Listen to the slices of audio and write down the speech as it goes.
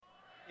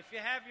if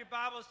you have your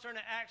Bibles, turn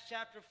to Acts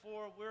chapter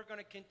 4. We're going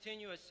to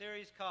continue a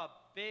series called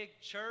Big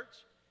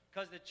Church,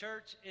 because the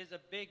church is a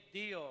big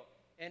deal.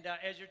 And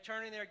as you're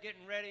turning there,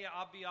 getting ready,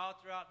 I'll be all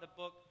throughout the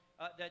book,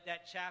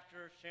 that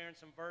chapter, sharing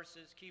some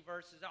verses, key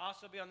verses. I'll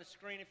also be on the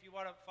screen if you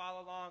want to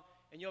follow along,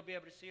 and you'll be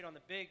able to see it on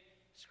the big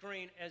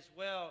screen as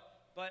well.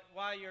 But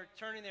while you're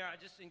turning there, I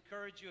just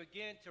encourage you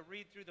again to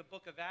read through the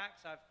book of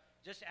Acts. I've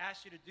just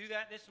asked you to do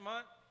that this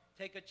month.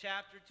 Take a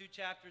chapter, 2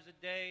 chapters a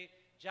day.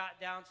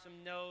 Jot down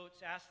some notes,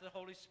 ask the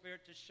Holy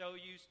Spirit to show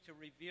you, to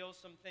reveal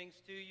some things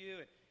to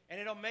you, and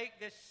it'll make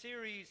this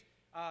series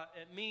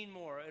mean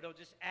more. It'll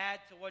just add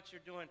to what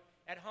you're doing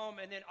at home.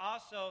 And then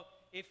also,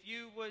 if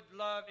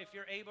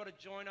you're able to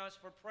join us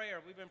for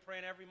prayer, we've been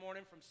praying every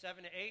morning from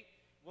 7 to 8.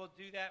 We'll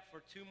do that for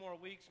 2 more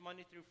weeks,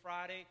 Monday through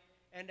Friday,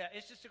 and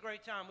it's just a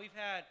great time. We've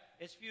had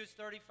as few as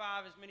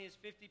 35, as many as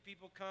 50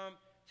 people come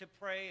to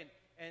pray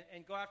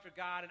and go after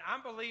God, and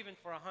I'm believing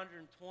for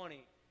 120,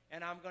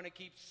 and I'm going to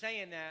keep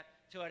saying that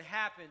till it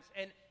happens.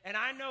 And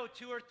I know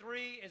 2 or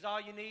 3 is all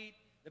you need.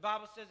 The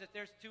Bible says that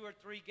there's 2 or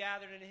 3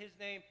 gathered in his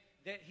name,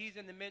 that he's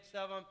in the midst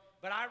of them.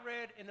 But I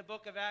read in the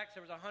book of Acts,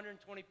 there was 120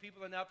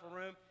 people in the upper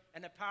room,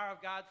 and the power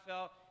of God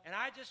fell. And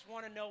I just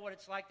want to know what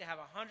it's like to have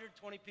 120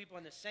 people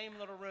in the same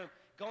little room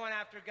going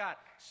after God.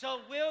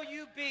 So will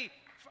you be,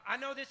 I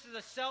know this is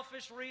a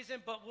selfish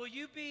reason, but will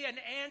you be an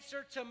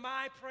answer to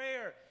my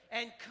prayer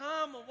and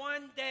come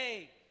one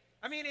day?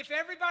 I mean, if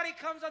everybody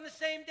comes on the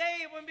same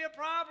day, it wouldn't be a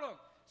problem.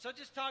 So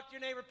just talk to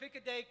your neighbor, pick a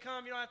day,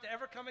 come. You don't have to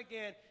ever come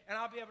again. And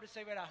I'll be able to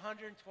say we had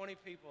 120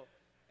 people.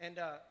 And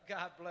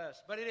God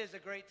bless. But it is a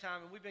great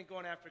time, and we've been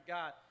going after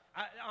God.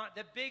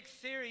 The big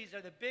series,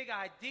 or the big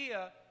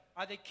idea,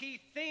 or the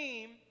key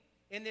theme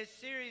in this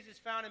series is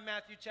found in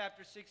Matthew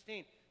chapter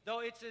 16.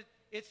 Though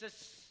it's a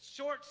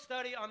short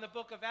study on the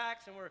book of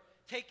Acts, and we're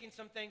taking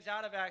some things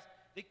out of Acts,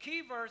 the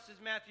key verse is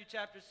Matthew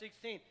chapter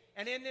 16.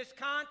 And in this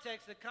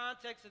context, the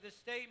context of this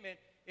statement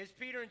is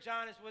Peter and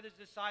John is with his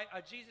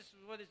Jesus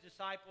was with his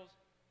disciples,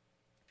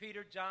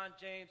 Peter, John,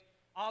 James,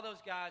 all those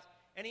guys.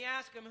 And he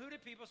asked them, who do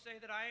people say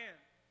that I am?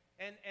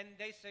 And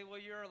they say, well,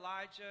 you're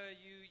Elijah,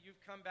 you've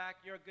come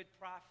back, you're a good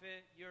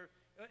prophet.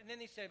 And then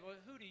he said, well,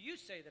 who do you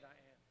say that I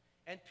am?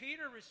 And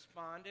Peter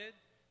responded,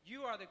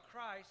 you are the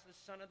Christ, the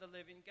Son of the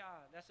living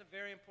God. That's a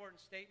very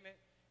important statement,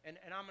 and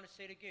I'm going to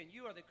say it again.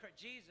 You are the Christ.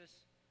 Jesus,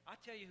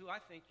 I'll tell you who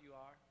I think you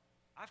are.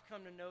 I've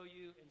come to know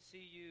you and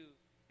see you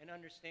and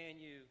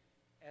understand you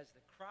as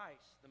the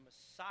Christ, the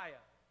Messiah,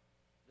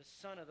 the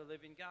Son of the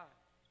living God.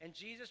 And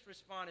Jesus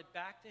responded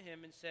back to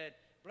him and said,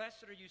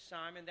 blessed are you,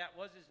 Simon, that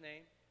was his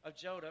name, of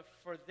Jonah,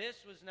 for this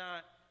was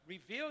not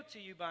revealed to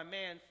you by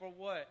man. For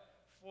what?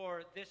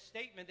 For this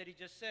statement that he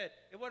just said.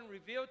 It wasn't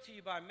revealed to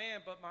you by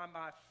man, but by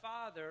my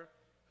Father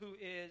who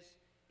is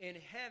in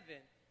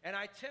heaven. And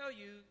I tell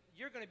you,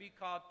 you're going to be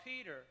called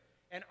Peter,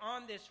 and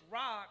on this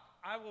rock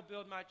I will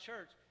build my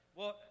church.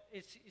 Well,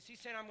 is he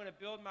saying I'm going to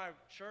build my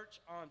church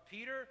on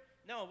Peter?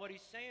 No, what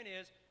he's saying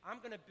is, I'm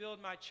going to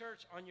build my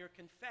church on your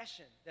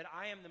confession that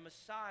I am the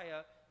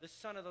Messiah, the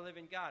Son of the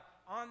living God.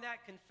 On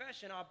that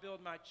confession, I'll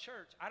build my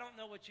church. I don't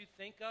know what you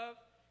think of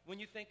when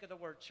you think of the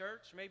word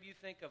church. Maybe you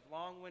think of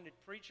long-winded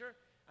preacher.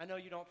 I know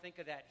you don't think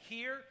of that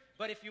here,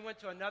 but if you went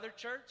to another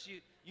church,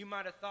 you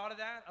might have thought of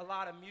that. A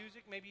lot of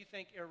music, maybe you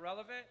think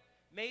irrelevant.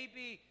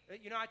 Maybe,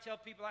 I tell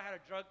people I had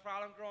a drug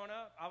problem growing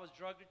up. I was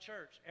drugged to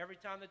church. Every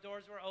time the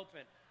doors were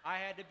open,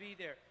 I had to be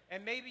there.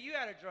 And maybe you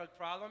had a drug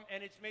problem,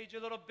 and it's made you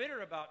a little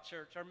bitter about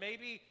church. Or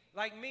maybe,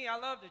 like me, I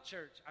love the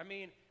church. I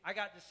mean, I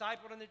got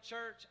discipled in the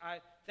church.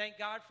 I thank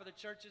God for the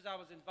churches I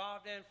was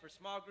involved in, for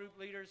small group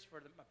leaders,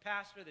 for my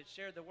pastor that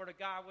shared the Word of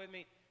God with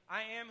me.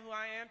 I am who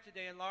I am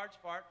today in large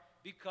part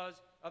because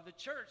of the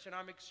church, and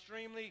I'm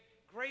extremely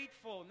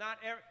grateful.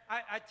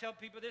 I tell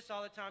people this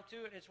all the time,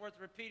 too, and it's worth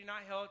repeating.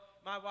 I held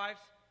my wife's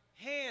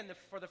hand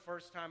for the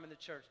first time in the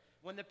church.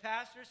 When the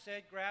pastor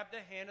said, grab the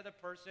hand of the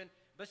person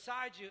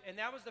beside you, and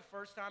that was the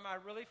first time I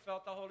really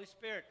felt the Holy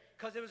Spirit,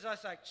 because it was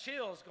just like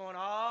chills going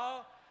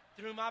all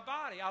through my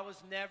body. I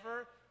was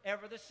never,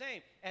 ever the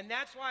same. And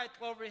that's why at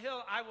Clover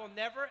Hill, I will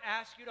never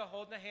ask you to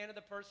hold the hand of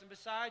the person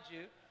beside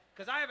you,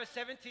 because I have a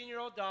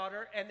 17-year-old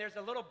daughter, and there's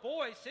a little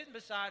boy sitting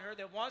beside her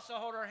that wants to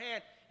hold her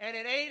hand, and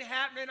it ain't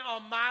happening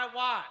on my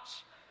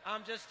watch.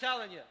 I'm just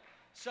telling you.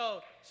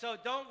 So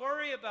don't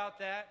worry about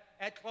that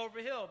at Clover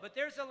Hill. But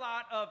there's a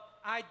lot of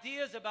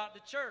ideas about the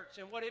church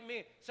and what it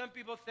means. Some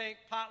people think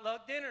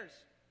potluck dinners.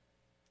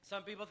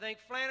 Some people think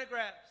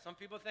flanographs. Some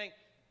people think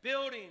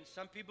buildings.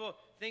 Some people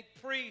think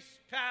priest,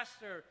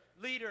 pastor,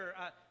 leader.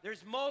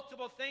 There's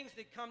multiple things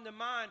that come to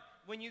mind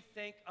when you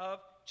think of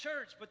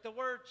church. But the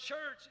word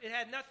church, it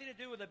had nothing to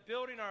do with a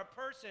building or a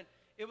person.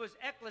 It was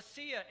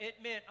ecclesia. It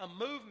meant a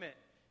movement.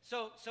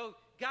 So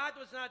God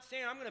was not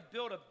saying, I'm going to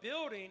build a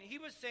building. He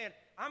was saying,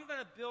 I'm going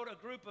to build a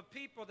group of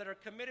people that are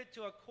committed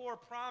to a core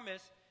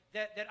promise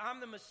that I'm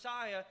the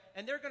Messiah,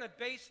 and they're going to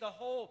base the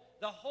whole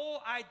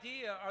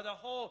idea or the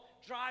whole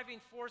driving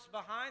force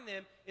behind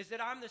them is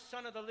that I'm the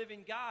Son of the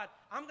living God.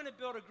 I'm going to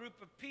build a group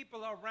of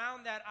people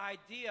around that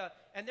idea,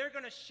 and they're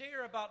going to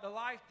share about the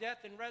life, death,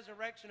 and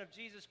resurrection of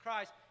Jesus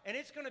Christ, and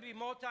it's going to be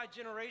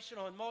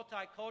multi-generational and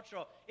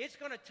multicultural. It's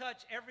going to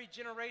touch every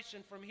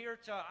generation from here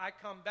till I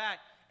come back.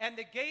 And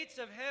the gates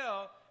of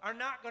hell are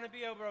not going to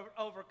be able to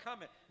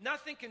overcome it.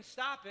 Nothing can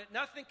stop it.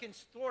 Nothing can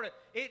thwart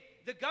it.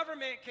 The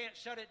government can't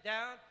shut it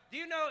down. Do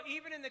you know,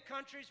 even in the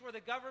countries where the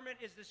government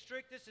is the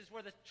strictest is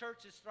where the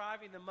church is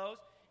thriving the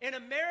most? In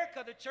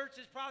America, the church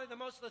is probably the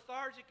most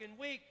lethargic and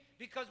weak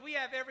because we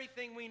have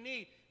everything we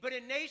need. But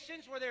in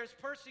nations where there's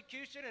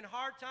persecution and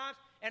hard times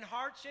and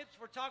hardships,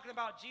 we're talking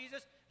about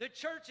Jesus, the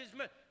church is,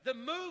 the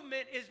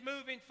movement is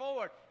moving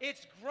forward.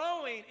 It's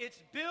growing, it's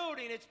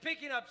building, it's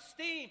picking up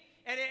steam.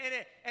 And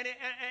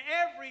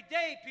every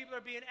day people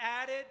are being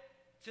added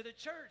to the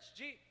church.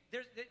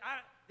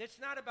 It's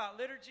not about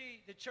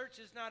liturgy. The church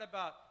is not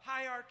about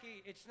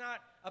hierarchy. It's not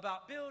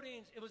about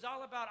buildings. It was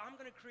all about, I'm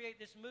going to create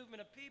this movement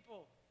of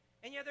people.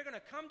 And yeah, they're going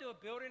to come to a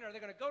building, or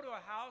they're going to go to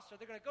a house, or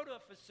they're going to go to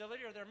a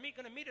facility, or they're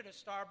going to meet at a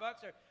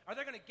Starbucks, or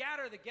they're going to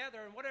gather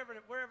together and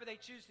wherever they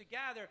choose to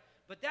gather.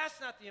 But that's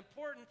not the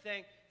important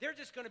thing. They're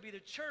just going to be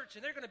the church,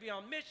 and they're going to be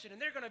on mission, and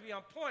they're going to be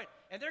on point,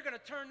 and they're going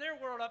to turn their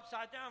world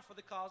upside down for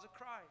the cause of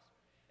Christ.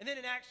 And then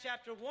in Acts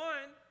chapter 1,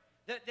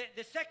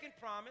 the second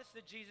promise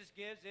that Jesus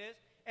gives is,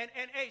 and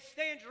hey,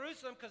 stay in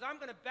Jerusalem because I'm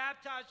going to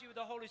baptize you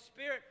with the Holy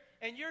Spirit,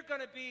 and you're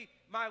going to be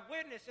my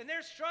witness. And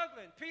they're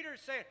struggling.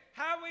 Peter's saying,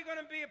 how are we going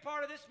to be a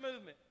part of this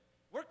movement?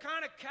 We're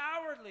kind of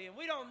cowardly, and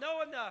we don't know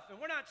enough, and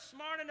we're not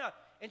smart enough.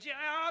 And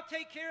I'll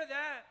take care of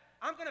that.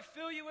 I'm going to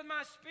fill you with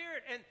my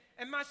Spirit,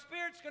 and my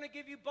Spirit's going to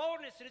give you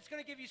boldness, and it's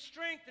going to give you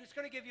strength, and it's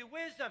going to give you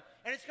wisdom,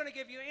 and it's going to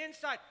give you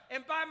insight.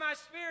 And by my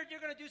Spirit, you're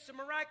going to do some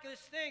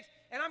miraculous things,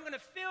 and I'm going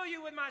to fill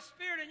you with my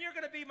Spirit, and you're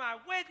going to be my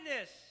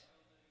witness.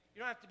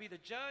 You don't have to be the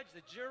judge,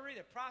 the jury,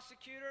 the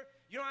prosecutor.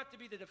 You don't have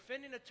to be the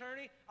defending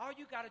attorney. All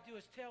you got to do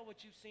is tell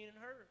what you've seen and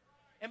heard.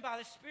 And by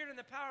the Spirit and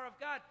the power of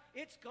God,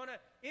 it's going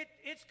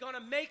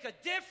to make a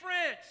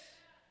difference.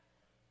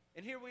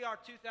 And here we are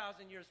 2,000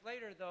 years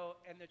later, though,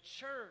 and the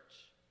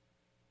church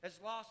has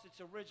lost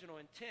its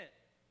original intent.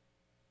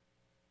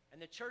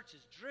 And the church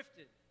has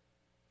drifted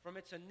from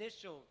its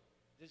initial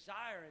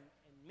desire and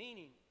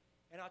meaning.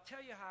 And I'll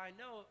tell you how I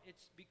know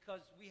it's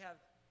because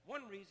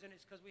one reason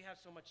is because we have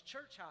so much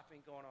church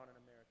hopping going on in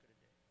America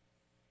today.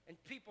 And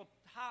people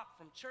hop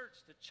from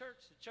church to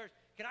church to church.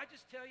 Can I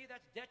just tell you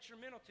that's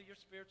detrimental to your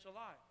spiritual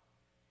life?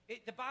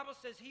 The Bible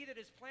says, he that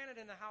is planted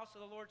in the house of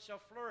the Lord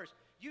shall flourish.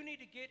 You need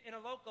to get in a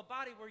local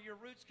body where your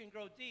roots can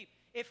grow deep.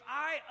 If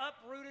I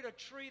uprooted a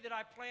tree that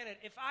I planted,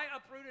 if I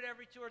uproot it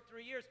every 2 or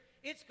 3 years,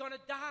 it's going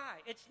to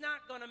die. It's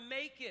not going to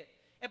make it.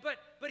 But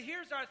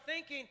here's our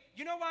thinking.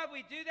 You know why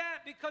we do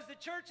that? Because the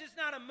church is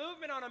not a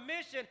movement on a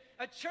mission.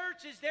 A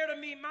church is there to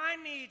meet my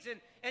needs and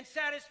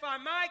satisfy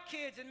my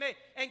kids and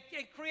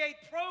create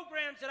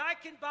programs that I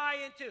can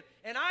buy into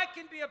and I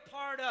can be a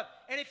part of.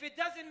 And if it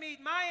doesn't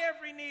meet my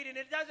every need and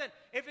if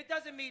it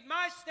doesn't meet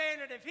my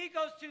standard, if he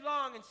goes too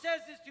long and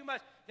says this too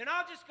much, then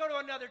I'll just go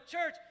to another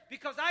church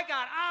because I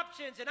got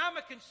options and I'm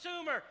a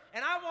consumer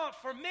and I want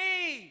for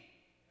me.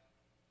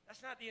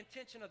 That's not the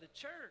intention of the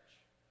church.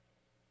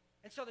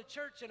 And so the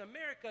church in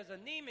America is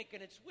anemic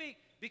and it's weak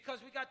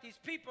because we got these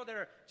people that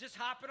are just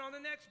hopping on the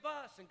next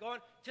bus and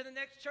going to the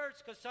next church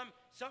because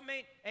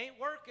something ain't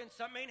working,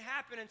 something ain't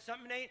happening,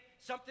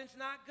 something's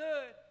not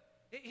good.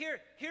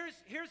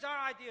 Here's our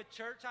idea of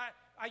church. I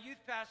youth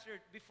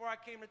pastored before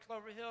I came to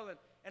Clover Hill,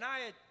 and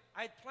I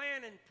had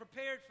planned and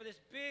prepared for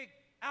this big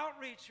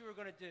outreach we were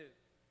going to do.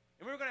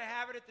 And we were going to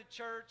have it at the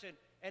church,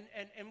 and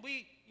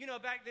we,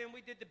 back then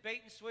we did the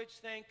bait and switch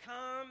thing.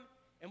 Come,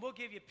 and we'll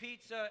give you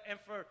pizza, and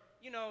for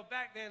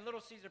back then, Little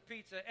Caesar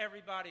Pizza,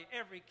 every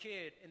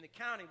kid in the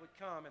county would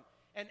come.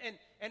 And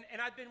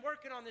I'd been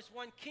working on this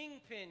one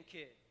Kingpin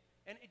kid,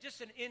 and just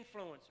an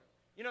influencer.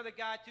 The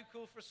guy too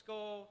cool for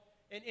school,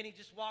 and he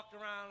just walked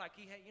around like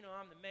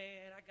I'm the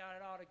man, I got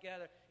it all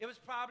together. It was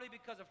probably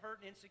because of hurt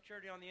and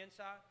insecurity on the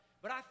inside.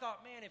 But I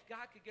thought, man, if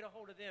God could get a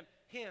hold of him,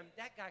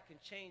 that guy can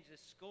change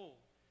this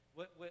school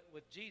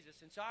with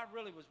Jesus. And so I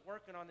really was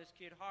working on this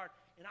kid hard,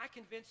 and I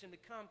convinced him to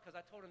come because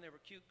I told him there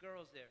were cute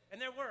girls there. And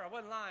there were, I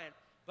wasn't lying.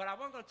 But I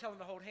wasn't going to tell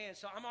him to hold hands,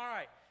 so I'm all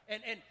right.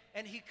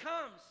 And he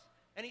comes,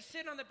 and he's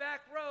sitting on the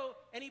back row,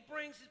 and he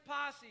brings his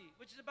posse,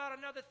 which is about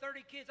another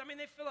 30 kids. I mean,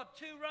 they fill up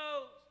 2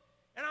 rows.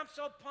 And I'm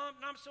so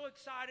pumped, and I'm so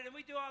excited, and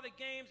we do all the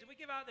games, and we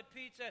give out the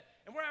pizza,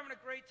 and we're having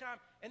a great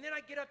time. And then I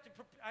get up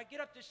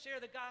to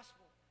share the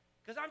gospel,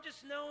 because I'm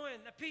just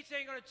knowing the pizza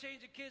ain't going to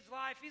change a kid's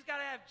life. He's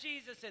got to have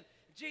Jesus, and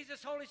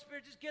Jesus, Holy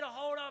Spirit, just get a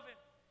hold of him.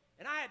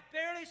 And I had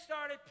barely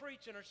started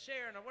preaching or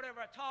sharing or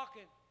whatever,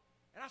 talking.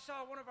 And I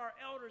saw one of our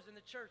elders in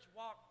the church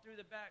walk through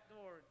the back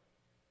door,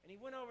 and he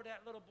went over to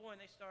that little boy, and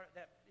he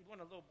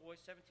wasn't a little boy,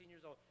 17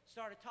 years old,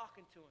 started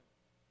talking to him.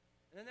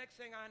 And the next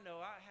thing I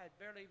know, I had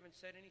barely even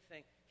said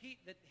anything. He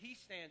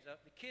stands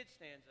up, the kid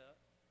stands up,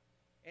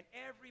 and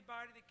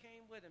everybody that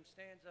came with him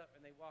stands up,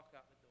 and they walk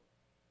out the door.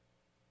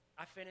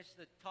 I finish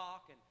the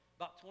talk, and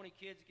about 20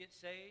 kids get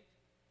saved.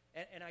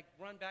 And I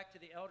run back to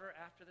the elder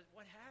after this.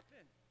 What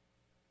happened?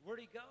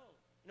 Where'd he go?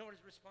 You know what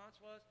his response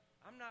was?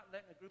 I'm not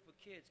letting a group of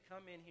kids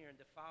come in here and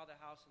defile the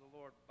house of the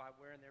Lord by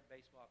wearing their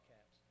baseball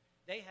caps.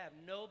 They have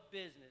no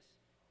business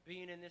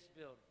being in this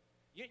building.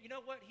 You know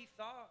what he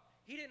thought?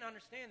 He didn't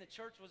understand the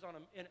church was on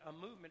a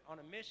movement,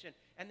 on a mission.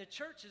 And the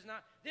church is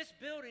not, this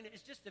building is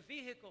just a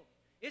vehicle.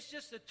 It's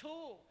just a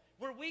tool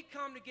where we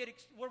come to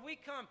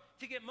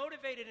get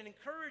motivated and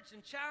encouraged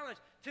and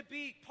challenged to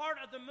be part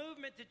of the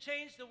movement to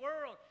change the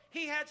world.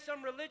 He had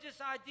some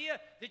religious idea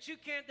that you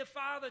can't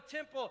defile the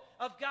temple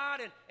of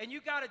God and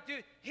you got to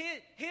do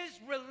his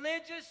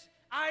religious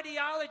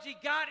ideology.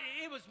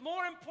 It was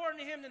more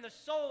important to him than the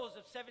souls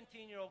of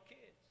 17-year-old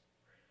kids.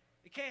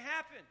 It can't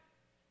happen.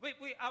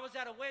 I was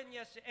at a wedding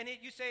yesterday, and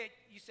you say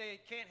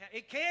it can't happen.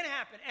 It can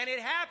happen, and it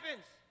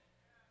happens.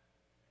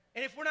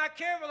 And if we're not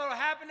careful, it'll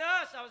happen to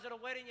us. I was at a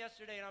wedding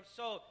yesterday, and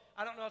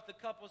I don't know if the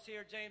couple's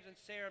here, James and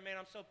Sarah, man,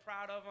 I'm so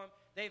proud of them.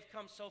 They've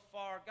come so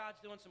far. God's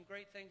doing some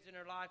great things in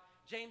their life.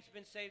 James has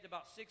been saved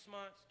about 6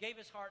 months, gave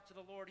his heart to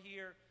the Lord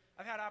here.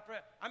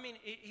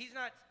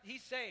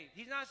 He's saved.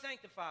 He's not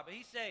sanctified, but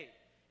he's saved.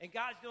 And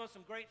God's doing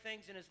some great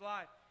things in his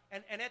life.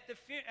 And at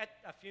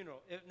a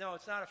funeral, no,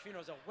 it's not a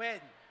funeral, it's a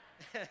wedding.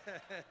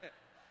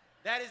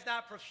 That is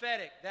not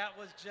prophetic. That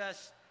was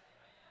just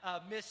a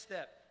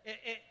misstep.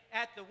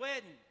 At the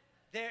wedding,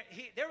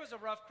 there was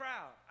a rough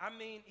crowd. I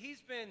mean,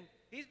 he's been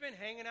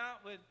hanging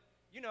out with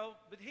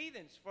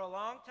heathens for a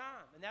long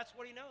time, and that's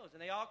what he knows. And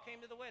they all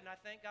came to the wedding. I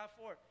thank God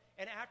for it.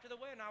 And after the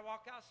wedding, I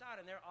walk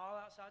outside, and they're all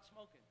outside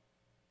smoking.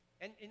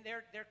 And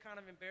they're kind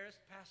of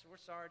embarrassed. Pastor,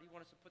 we're sorry. Do you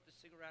want us to put the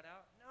cigarette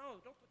out?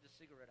 No, don't put the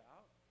cigarette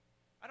out.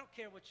 I don't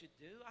care what you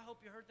do. I hope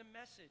you heard the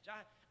message.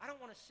 I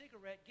don't want a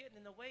cigarette getting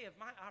in the way of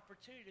my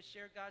opportunity to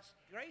share God's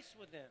grace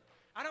with them.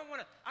 I don't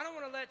want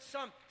to let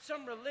some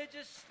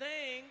religious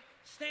thing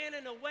stand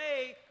in the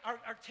way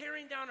or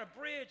tearing down a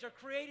bridge or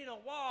creating a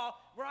wall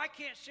where I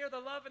can't share the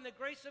love and the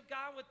grace of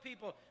God with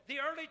people. The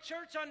early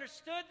church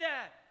understood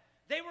that.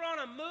 They were on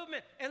a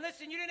movement. And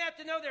listen, you didn't have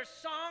to know their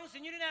songs,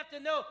 and you didn't have to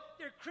know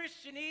their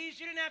Christianese.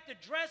 You didn't have to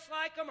dress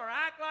like them or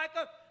act like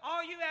them.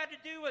 All you had to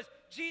do was,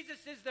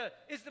 Jesus is the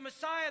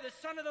Messiah, the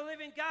Son of the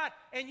living God,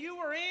 and you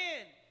were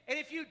in. And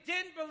if you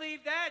didn't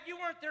believe that, you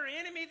weren't their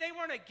enemy. They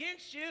weren't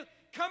against you.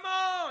 Come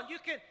on. You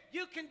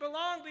can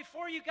belong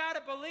before you got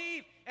to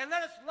believe. And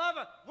let us love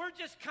them. We're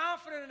just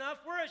confident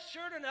enough. We're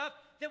assured enough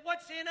that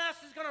what's in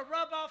us is going to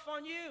rub off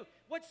on you.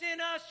 What's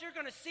in us you're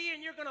going to see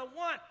and you're going to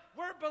want.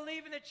 We're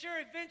believing that you're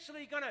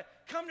eventually going to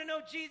come to know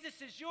Jesus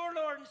as your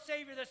Lord and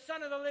Savior, the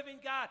Son of the living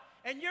God.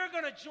 And you're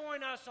going to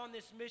join us on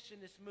this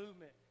mission, this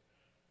movement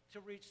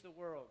to reach the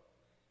world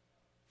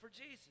for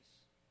Jesus.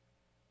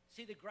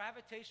 See, the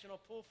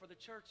gravitational pull for the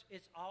church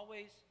is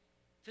always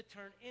to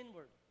turn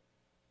inward.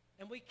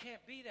 And we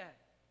can't be that.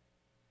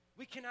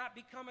 We cannot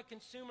become a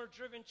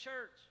consumer-driven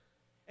church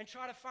and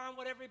try to find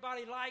what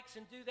everybody likes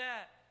and do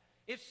that.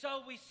 If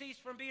so, we cease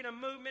from being a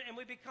movement and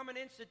we become an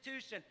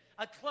institution,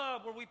 a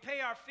club where we pay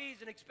our fees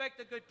and expect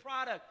a good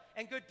product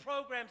and good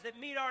programs that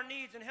meet our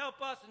needs and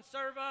help us and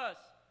serve us.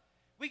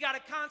 We got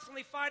to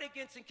constantly fight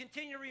against and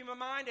continue to be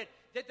reminded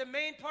that the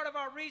main part of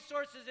our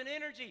resources and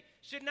energy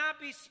should not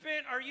be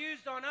spent or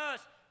used on us,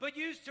 but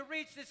used to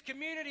reach this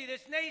community,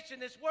 this nation,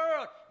 this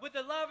world with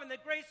the love and the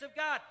grace of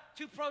God,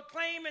 to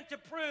proclaim and to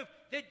prove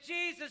that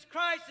Jesus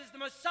Christ is the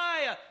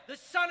Messiah, the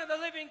Son of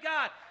the living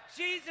God.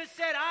 Jesus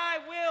said, I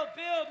will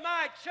build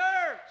my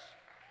church.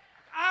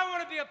 I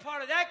want to be a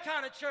part of that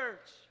kind of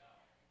church.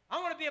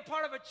 I want to be a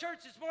part of a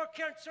church that's more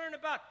concerned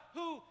about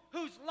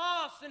who's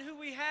lost and who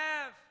we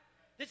have.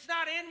 That's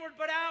not inward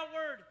but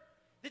outward.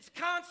 That's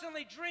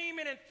constantly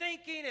dreaming and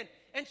thinking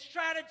and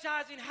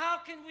strategizing. How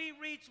can we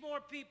reach more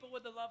people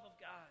with the love of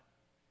God?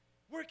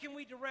 Where can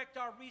we direct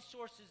our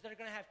resources that are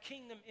going to have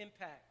kingdom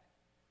impact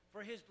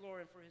for His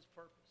glory and for His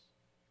purpose?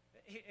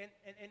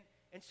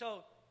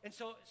 So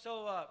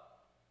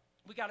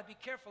we got to be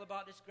careful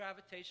about this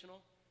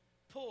gravitational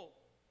pull.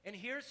 And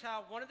here's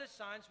how one of the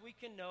signs we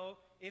can know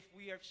if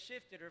we have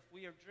shifted or if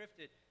we have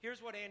drifted.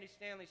 Here's what Andy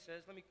Stanley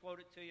says. Let me quote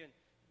it to you and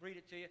read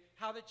it to you.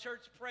 How the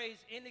church prays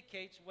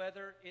indicates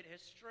whether it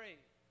has strayed.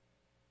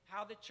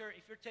 How the church,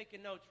 if you're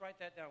taking notes, write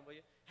that down, will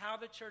you? How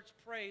the church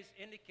prays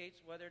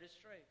indicates whether it has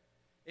strayed.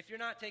 If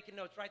you're not taking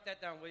notes, write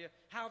that down, will you?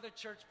 How the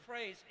church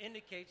prays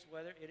indicates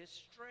whether it has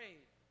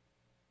strayed.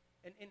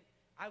 And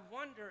I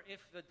wonder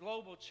if the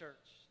global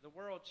church, the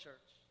world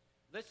church,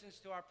 listens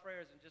to our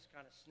prayers and just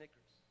kind of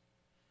snickers.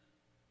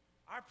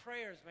 Our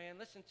prayers, man,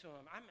 listen to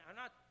them.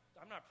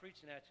 I'm not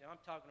preaching at you.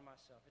 I'm talking to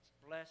myself. It's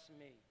bless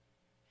me,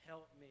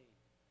 help me,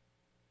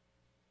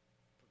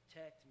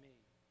 protect me,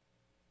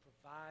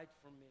 provide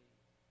for me.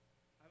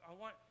 I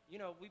want,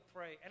 we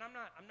pray, and I'm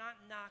not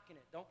knocking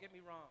it. Don't get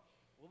me wrong.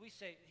 Well, we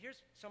say,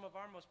 here's some of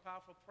our most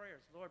powerful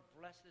prayers. Lord,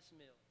 bless this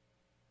meal.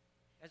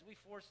 As we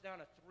force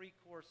down a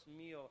 3-course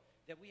meal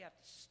that we have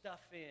to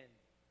stuff in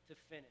to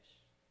finish,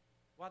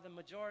 while the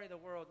majority of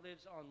the world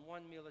lives on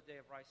 1 meal a day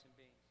of rice and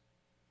beans.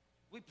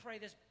 We pray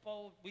this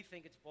bold, we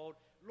think it's bold,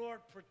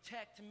 Lord,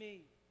 protect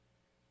me.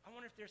 I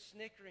wonder if they're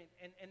snickering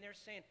and they're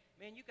saying,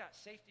 man, you got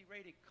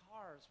safety-rated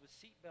cars with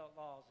seatbelt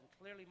laws and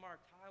clearly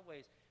marked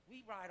highways.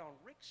 We ride on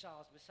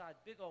rickshaws beside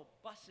big old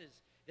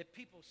buses that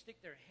people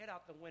stick their head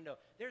out the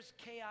window. There's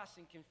chaos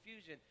and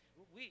confusion.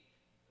 We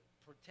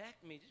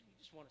protect me. We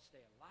just want to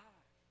stay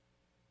alive.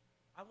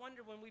 I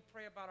wonder when we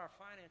pray about our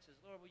finances,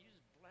 Lord, will you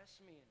just bless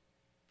me and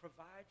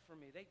provide for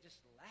me? They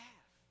just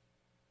laugh.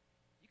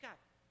 You got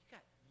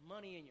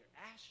money in your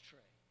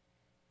ashtray.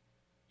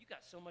 You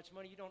got so much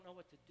money you don't know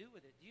what to do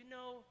with it. Do you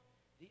know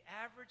the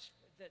average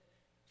that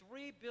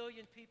 3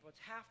 billion people, it's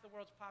half the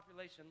world's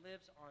population,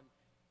 lives on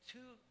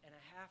 $2.50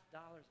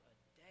 a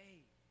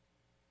day.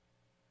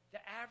 The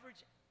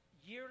average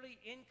yearly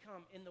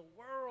income in the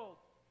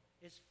world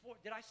is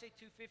did I say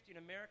 250 in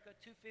America?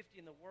 250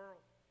 in the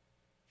world.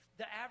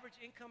 The average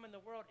income in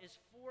the world is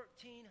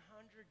 $1,400.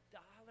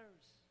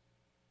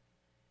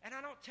 And I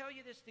don't tell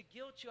you this to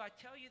guilt you. I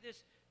tell you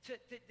this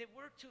that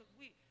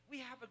we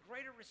have a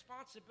greater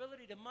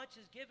responsibility. To much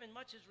is given,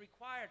 much is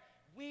required.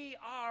 We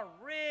are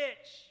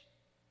rich.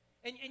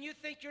 And you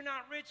think you're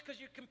not rich because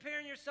you're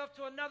comparing yourself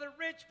to another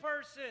rich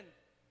person.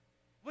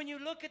 When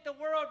you look at the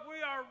world, we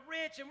are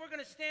rich, and we're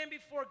going to stand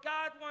before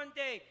God one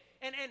day,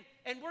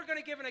 and we're going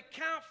to give an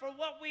account for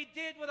what we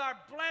did with our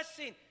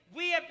blessing.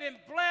 We have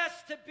been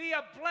blessed to be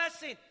a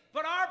blessing,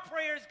 but our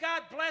prayer is,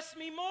 God, bless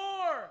me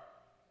more.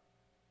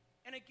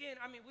 And again,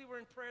 I mean, we were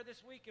in prayer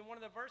this week, and one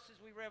of the verses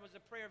we read was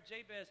the prayer of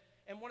Jabez,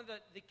 and one of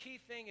the key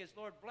thing is,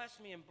 Lord, bless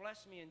me and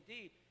bless me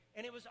indeed.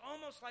 And it was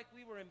almost like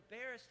we were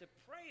embarrassed to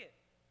pray it.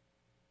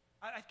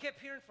 I kept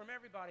hearing from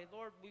everybody,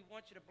 Lord, we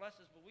want you to bless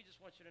us, but we just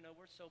want you to know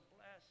we're so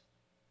blessed.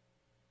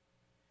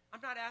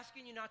 I'm not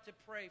asking you not to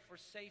pray for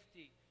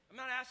safety. I'm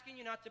not asking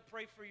you not to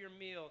pray for your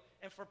meal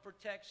and for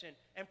protection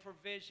and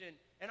provision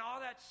and all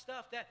that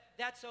stuff.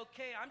 That's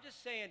okay. I'm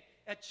just saying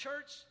a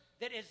church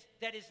that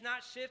is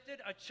not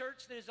shifted, a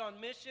church that is on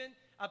mission,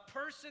 a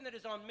person that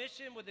is on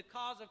mission with the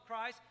cause of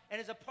Christ and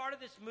is a part of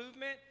this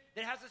movement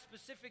that has a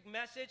specific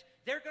message,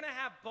 they're going to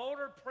have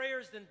bolder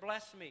prayers than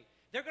bless me.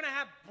 They're going to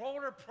have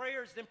bolder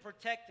prayers than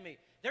protect me.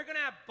 They're going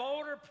to have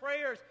bolder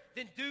prayers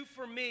than do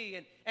for me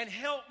and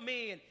help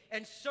me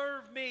and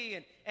serve me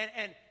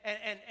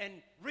and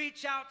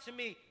reach out to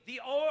me. The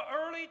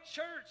early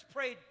church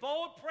prayed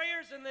bold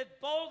prayers and lived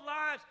bold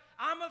lives.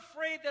 I'm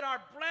afraid that our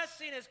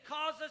blessing has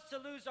caused us to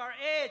lose our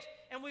edge,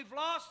 and we've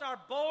lost our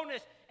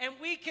boldness, and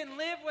we can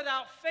live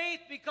without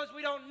faith because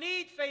we don't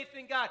need faith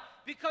in God,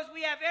 because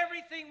we have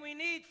everything we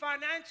need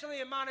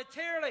financially and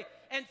monetarily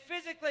and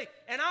physically.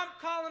 And I'm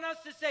calling us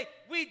to say,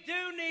 we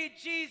do need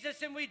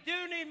Jesus, and we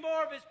do need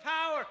more of his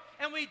power,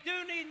 and we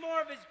do need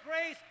more of his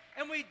grace,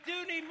 and we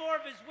do need more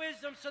of his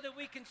wisdom so that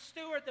we can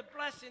steward the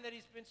blessing that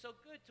he's been so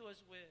good to us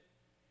with.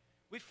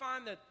 We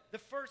find that the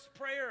first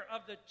prayer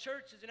of the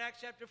church is in Acts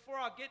chapter 4.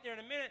 I'll get there in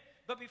a minute.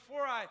 But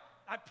before I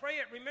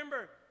pray it,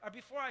 remember, or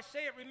before I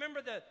say it,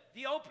 remember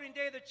the opening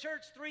day of the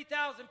church,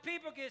 3,000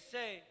 people get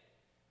saved.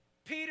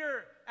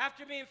 Peter,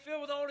 after being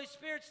filled with the Holy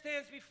Spirit,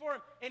 stands before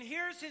him. And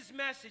here's his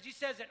message. He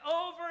says it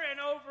over and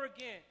over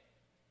again.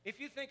 If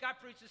you think I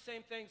preach the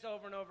same things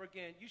over and over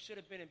again, you should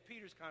have been in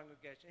Peter's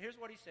congregation. Here's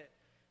what he said.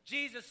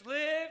 Jesus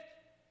lived,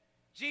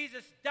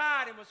 Jesus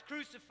died and was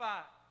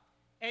crucified.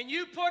 And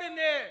you put him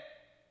there.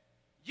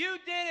 You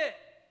did it.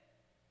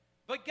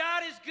 But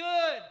God is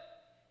good,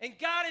 and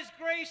God is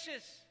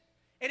gracious.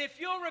 And if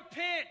you'll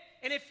repent,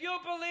 and if you'll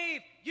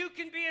believe, you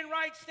can be in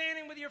right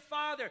standing with your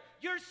Father.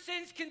 Your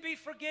sins can be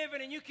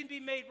forgiven, and you can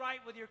be made right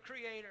with your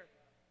Creator.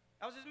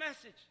 That was his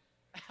message.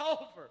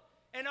 Over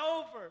and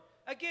over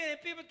again. And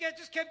people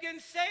just kept getting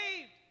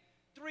saved.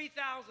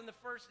 3,000 the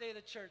first day of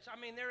the church. I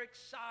mean, they're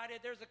excited.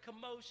 There's a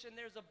commotion.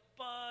 There's a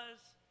buzz.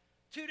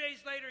 2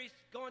 days later, he's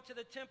going to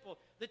the temple.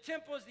 The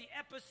temple is the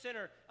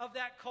epicenter of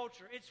that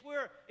culture. It's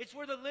where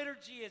the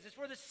liturgy is. It's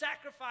where the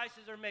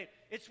sacrifices are made.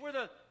 It's where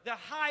the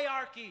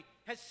hierarchy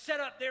has set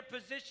up their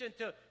position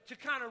to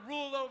kind of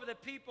rule over the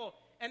people.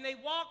 And they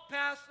walk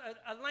past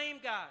a lame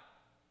guy.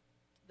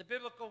 The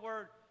biblical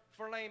word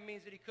for lame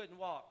means that he couldn't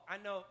walk. I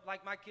know,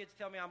 like my kids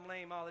tell me I'm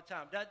lame all the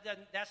time.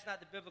 That's not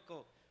the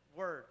biblical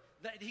word.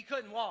 He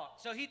couldn't walk.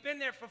 So he'd been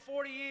there for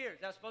 40 years.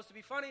 That's supposed to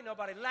be funny.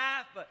 Nobody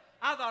laughed, but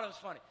I thought it was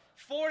funny.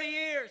 40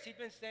 years he'd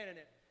been standing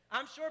there.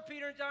 I'm sure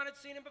Peter and John had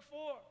seen him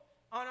before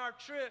on our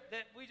trip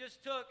that we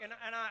just took. And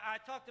I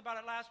talked about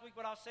it last week,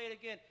 but I'll say it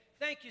again.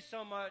 Thank you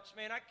so much,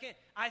 man.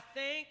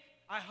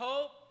 I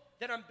hope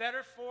that I'm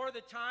better for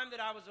the time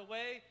that I was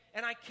away.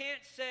 And I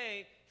can't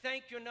say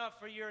thank you enough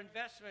for your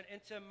investment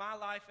into my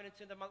life and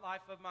into the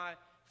life of my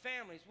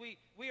families.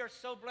 We are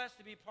so blessed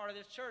to be part of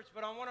this church.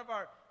 But on one of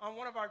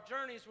our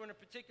journeys, we're in a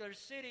particular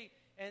city,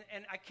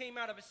 and I came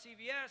out of a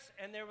CVS,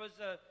 and there was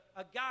a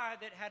guy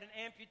that had an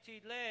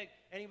amputee leg,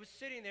 and he was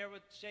sitting there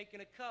with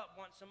shaking a cup,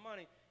 wanting some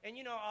money. And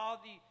you know,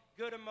 all the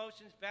good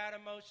emotions, bad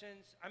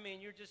emotions. I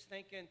mean, you're just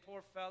thinking,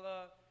 poor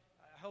fella,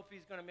 I hope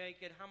he's going to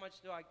make it. How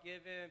much do I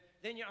give him?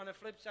 Then on the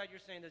flip side,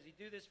 you're saying, does he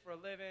do this for a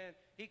living?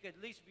 He could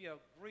at least be a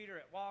greeter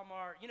at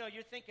Walmart. You know,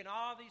 you're thinking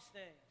all these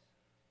things.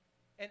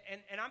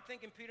 And I'm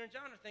thinking Peter and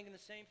John are thinking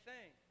the same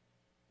thing.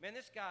 man,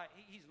 this guy,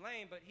 he's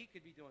lame, but he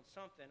could be doing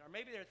something. Or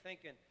maybe they're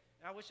thinking,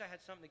 I wish I had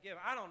something to give.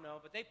 I don't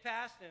know, but they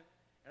passed him,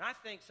 and I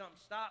think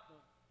something stopped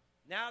them.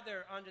 Now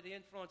they're under the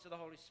influence of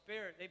the Holy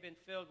Spirit. They've been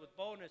filled with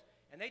boldness,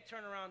 and they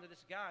turn around to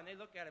this guy, and they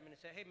look at him and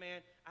they say, hey,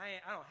 man, I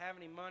don't have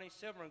any money.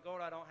 Silver and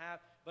gold I don't have,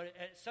 but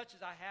such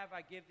as I have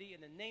I give thee. In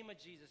the name of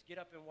Jesus, get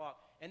up and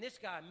walk. And this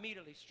guy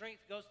immediately,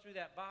 strength goes through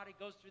that body,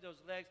 goes through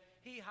those legs.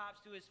 He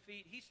hops to his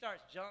feet. He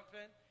starts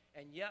jumping.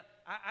 And yeah,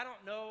 I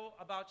don't know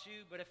about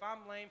you, but if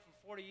I'm lame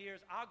for 40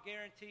 years, I'll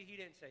guarantee he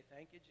didn't say,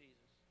 thank you,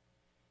 Jesus.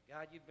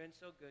 God, you've been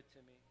so good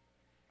to me.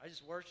 I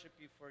just worship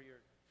you for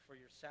your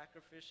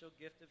sacrificial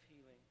gift of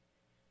healing.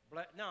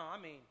 No, I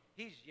mean,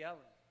 he's yelling.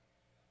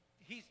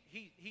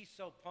 He's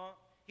so pumped.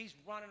 He's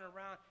running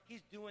around.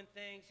 He's doing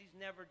things he's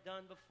never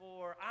done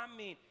before. I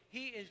mean,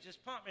 he is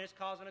just pumped, and it's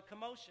causing a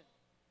commotion.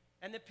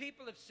 And the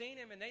people have seen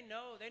him, and they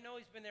know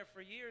he's been there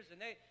for years, and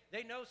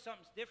they know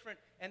something's different.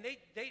 And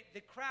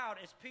the crowd,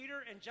 as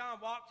Peter and John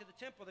walk to the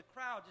temple, the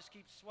crowd just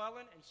keeps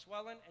swelling and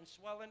swelling and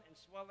swelling and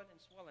swelling and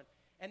swelling.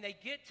 And they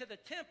get to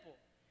the temple.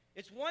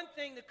 It's one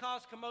thing to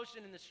cause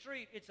commotion in the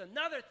street. It's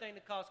another thing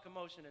to cause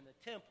commotion in the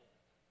temple.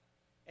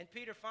 And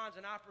Peter finds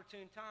an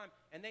opportune time,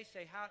 and they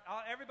say,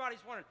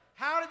 everybody's wondering,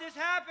 how did this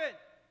happen?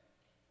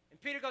 And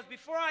Peter goes,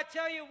 before I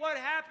tell you what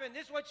happened,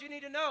 this is what you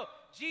need to know.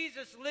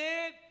 Jesus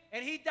lived,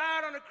 and he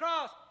died on the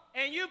cross,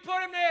 and you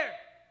put him there.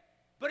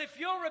 But if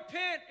you'll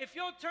repent, if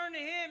you'll turn to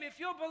him, if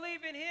you'll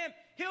believe in him,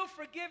 he'll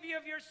forgive you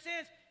of your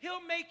sins.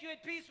 He'll make you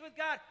at peace with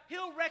God.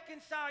 He'll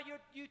reconcile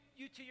you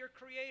to your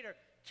Creator.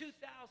 2,000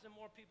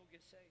 more people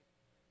get saved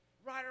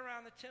right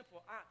around the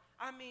temple.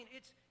 I mean,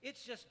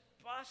 it's just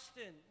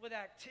busting with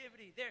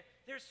activity.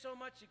 There's so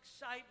much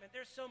excitement.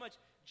 There's so much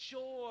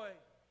joy.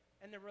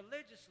 And the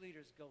religious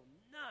leaders go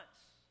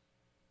nuts.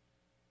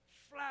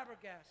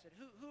 Flabbergasted.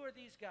 Who are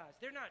these guys?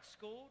 They're not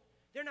schooled.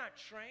 They're not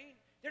trained.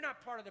 They're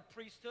not part of the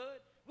priesthood.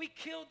 We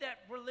killed that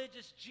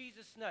religious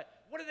Jesus nut.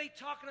 What are they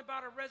talking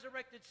about, a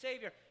resurrected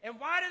Savior? And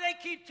why do they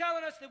keep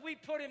telling us that we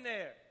put him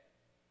there?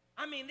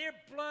 I mean, their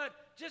blood,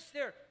 just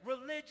their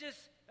religious,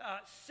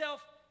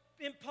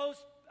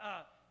 self-imposed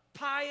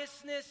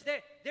piousness,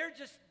 they're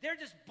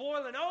just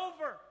boiling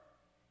over.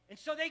 And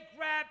so they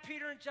grabbed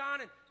Peter and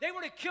John, and they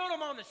would have killed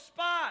them on the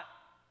spot.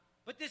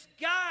 But this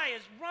guy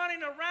is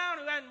running around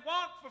who hadn't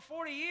walked for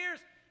 40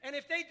 years, and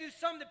if they do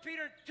something to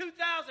Peter, 2,000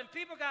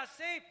 people got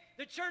saved.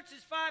 The church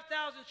is 5,000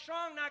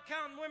 strong, not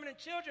counting women and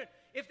children.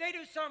 If they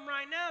do something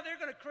right now, they're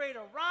going to create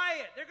a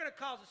riot. They're going to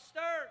cause a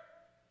stir.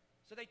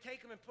 So they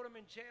take him and put him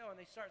in jail, and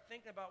they start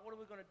thinking about, what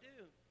are we going to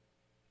do?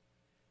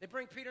 They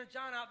bring Peter and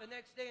John out the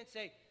next day and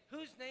say,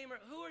 who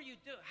are you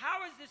doing?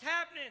 How is this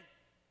happening?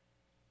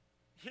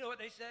 You know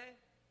what they say?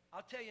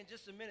 I'll tell you in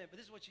just a minute,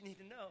 but this is what you need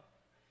to know.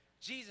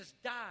 Jesus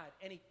died,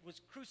 and he was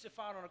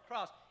crucified on a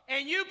cross,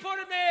 and you put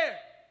him there.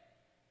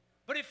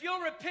 But if you'll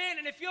repent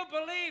and if you'll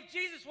believe,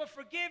 Jesus will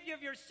forgive you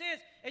of your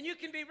sins, and you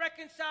can be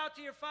reconciled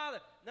to your Father.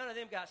 None of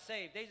them got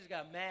saved. They just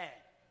got mad.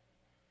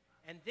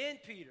 And then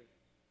Peter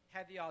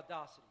had the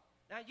audacity.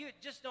 Now, you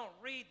just don't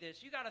read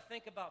this. You got to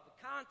think about the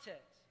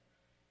context.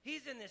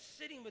 He's in this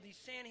sitting with these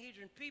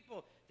Sanhedrin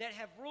people that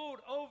have ruled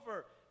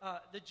over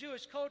the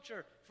Jewish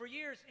culture for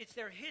years. It's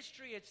their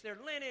history. It's their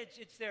lineage.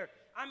 It's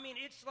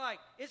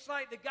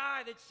like the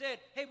guy that said,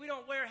 hey, we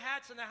don't wear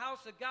hats in the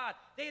house of God.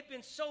 They have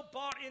been so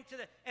bought into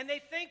and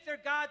they think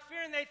they're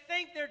God-fearing. They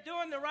think they're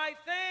doing the right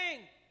thing.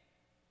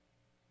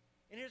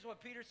 And here's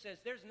what Peter says.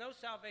 There's no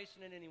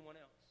salvation in anyone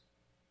else.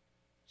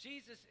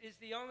 Jesus is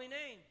the only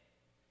name.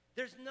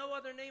 There's no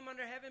other name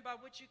under heaven by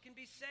which you can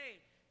be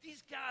saved.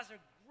 These guys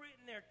are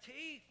gritting their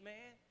teeth,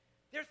 man.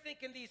 They're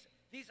thinking these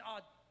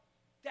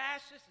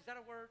audacious, is that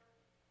a word?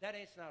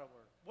 It's not a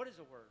word. What is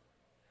a word?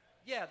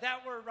 Yeah,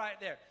 that word right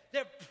there.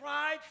 They're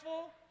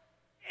prideful,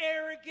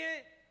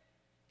 arrogant.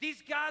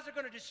 These guys are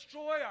going to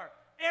destroy our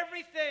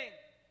everything.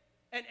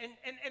 And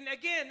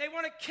again, they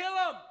want to kill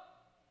them.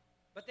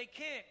 But they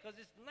can't because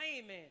this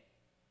lame man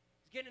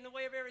is getting in the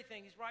way of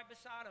everything. He's right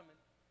beside them. And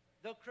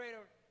they'll create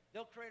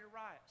a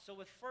riot. So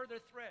with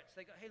further threats,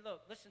 they go, hey,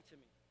 look, listen to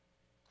me.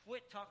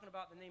 Quit talking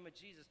about the name of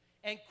Jesus.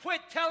 And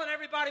quit telling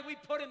everybody we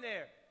put him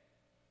there.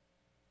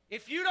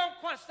 If you don't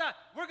stop,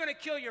 we're going to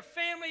kill your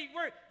family.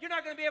 You're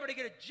not going to be able to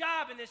get a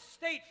job in this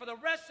state for the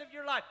rest of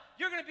your life.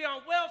 You're going to be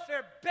on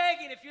welfare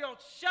begging if you don't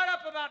shut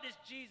up about this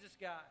Jesus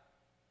guy.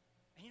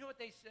 And you know what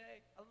they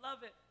say? I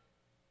love it.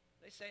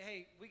 They say,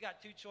 hey, we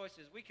got two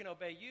choices. We can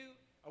obey you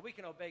or we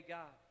can obey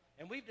God.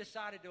 And we've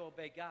decided to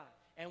obey God.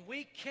 And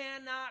we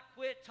cannot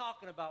quit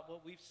talking about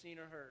what we've seen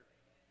or heard.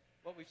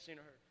 What we've seen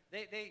or heard.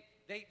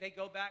 They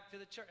go back to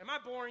the church. Am I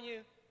boring you?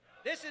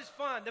 This is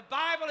fun. The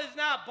Bible is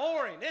not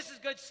boring. This is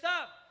good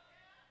stuff.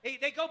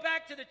 They go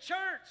back to the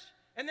church,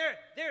 and they're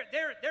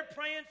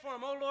praying for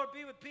them. Oh, Lord,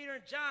 be with Peter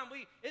and John.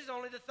 This is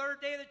only the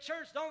third day of the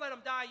church. Don't let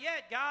them die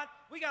yet, God.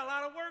 We got a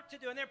lot of work to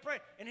do. And they're praying.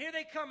 And here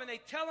they come, and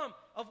they tell them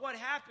of what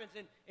happens.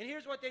 And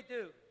here's what they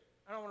do.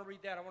 I don't want to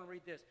read that. I want to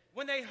read this.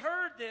 When they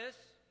heard this,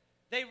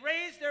 they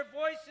raised their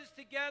voices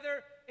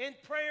together in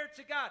prayer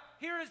to God.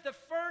 Here is the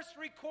first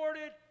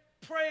recorded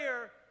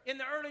prayer in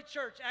the early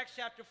church, Acts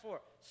chapter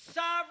 4.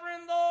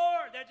 Sovereign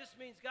Lord. That just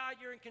means, God,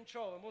 you're in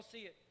control, and we'll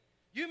see it.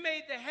 You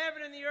made the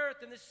heaven and the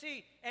earth and the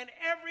sea and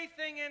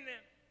everything in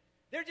them.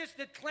 They're just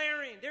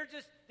declaring. They're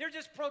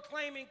just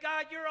proclaiming,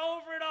 God, you're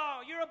over it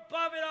all. You're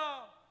above it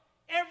all.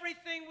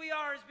 Everything we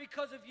are is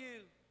because of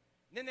you.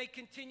 And then they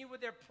continue with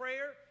their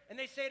prayer, and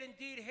they said,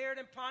 indeed, Herod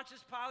and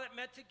Pontius Pilate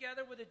met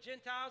together with the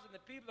Gentiles and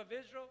the people of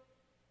Israel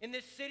in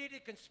this city to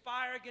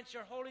conspire against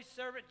your holy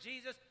servant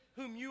Jesus,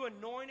 whom you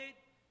anointed.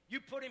 You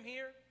put him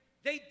here.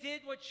 They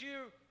did what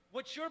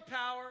your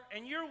power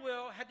and your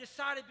will had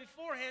decided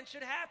beforehand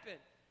should happen.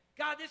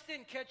 God, this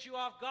didn't catch you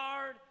off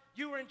guard.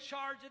 You were in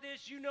charge of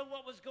this. You know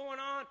what was going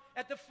on.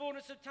 At the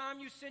fullness of time,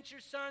 you sent your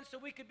son so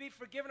we could be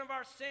forgiven of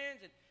our sins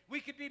and we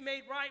could be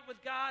made right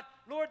with God.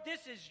 Lord,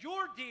 this is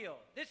your deal.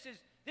 This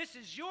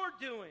is your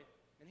doing.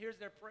 And here's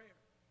their prayer.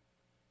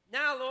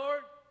 Now,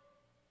 Lord,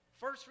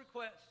 first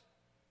request.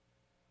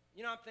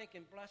 You know, I'm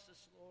thinking, bless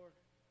us, Lord.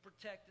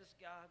 Protect us,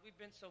 God. We've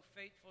been so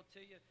faithful to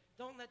you.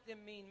 Don't let them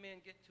mean men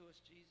get to us,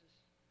 Jesus.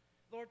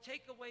 Lord,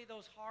 take away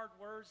those hard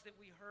words that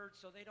we heard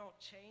so they don't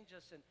change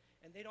us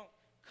and they don't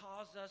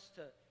cause us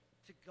to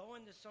go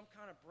into some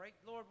kind of break.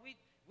 Lord, we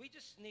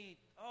just need,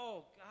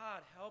 oh,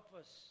 God, help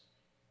us.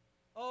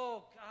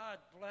 Oh, God,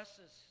 bless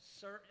us.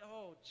 Sir,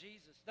 oh,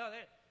 Jesus. No,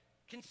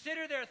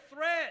 consider their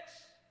threats.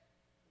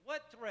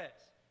 What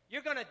threats?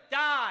 You're going to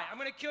die. I'm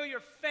going to kill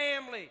your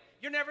family.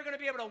 You're never going to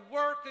be able to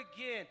work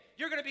again.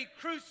 You're going to be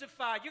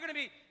crucified. You're going to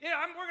be,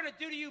 we're going to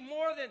do to you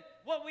more than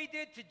what we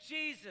did to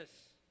Jesus.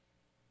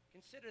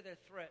 Consider their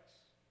threats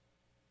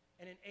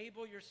and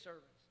enable your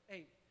servants.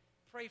 Hey,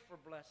 pray for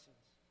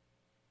blessings.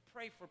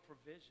 Pray for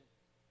provision.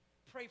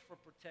 Pray for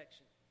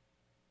protection.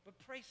 But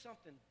pray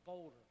something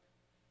bolder.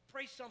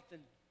 Pray something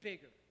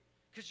bigger.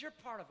 Because you're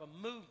part of a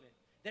movement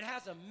that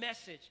has a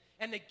message,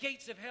 and the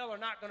gates of hell are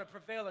not going to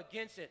prevail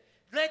against it.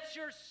 Let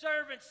your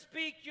servants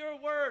speak your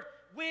word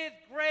with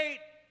great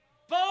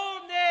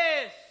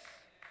boldness.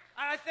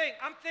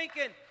 I'm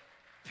thinking,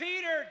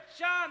 Peter,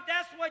 John,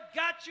 that's what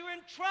got you in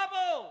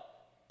trouble.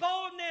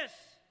 Boldness.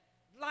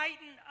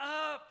 Lighten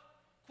up.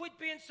 Quit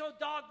being so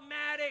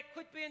dogmatic.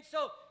 Quit being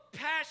so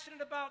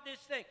passionate about this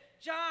thing.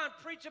 John,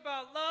 preach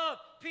about love.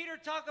 Peter,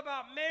 talk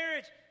about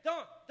marriage.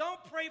 Don't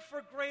pray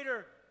for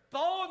greater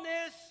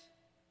boldness.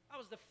 That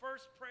was the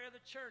first prayer of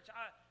the church.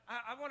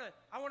 I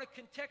want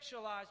to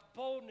contextualize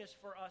boldness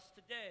for us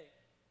today.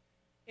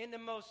 In the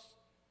most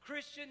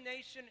Christian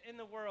nation in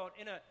the world,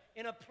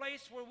 in a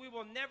place where we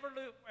will never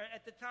lose,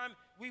 at the time,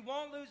 we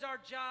won't lose our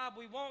job,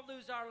 we won't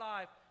lose our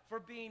life for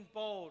being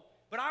bold.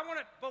 But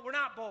we're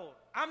not bold.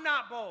 I'm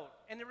not bold.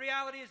 And the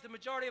reality is the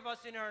majority of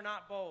us in here are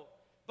not bold.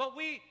 But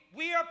we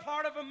are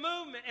part of a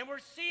movement, and we're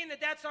seeing that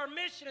that's our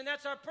mission and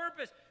that's our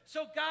purpose.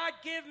 So God,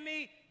 give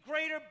me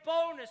greater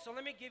boldness. So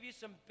let me give you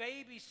some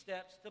baby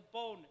steps to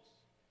boldness.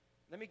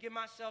 Let me give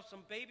myself some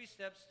baby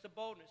steps to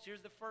boldness.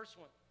 Here's the first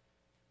one.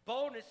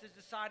 Boldness is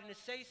deciding to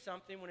say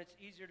something when it's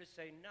easier to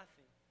say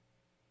nothing.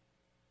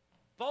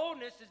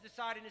 Boldness is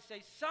deciding to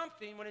say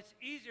something when it's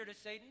easier to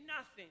say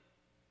nothing.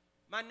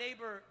 My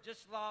neighbor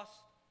just lost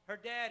her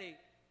daddy.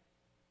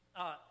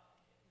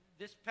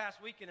 This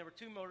past weekend, there were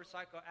 2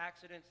 motorcycle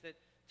accidents that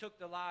took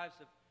the lives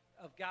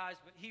of guys,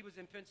 but he was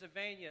in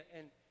Pennsylvania,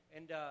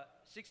 and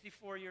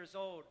 64 years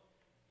old,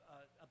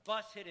 a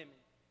bus hit him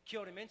and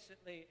killed him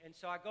instantly. And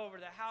so I go over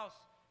to the house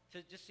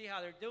to just see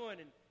how they're doing,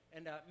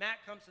 and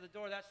Matt comes to the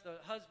door. That's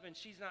the husband.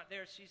 She's not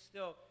there. She's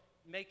still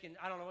making,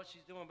 I don't know what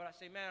she's doing, but I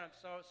say, man, I'm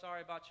so sorry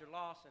about your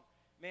loss, and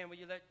man,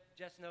 will you let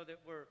Jess know that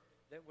we're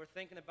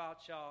thinking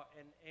about y'all,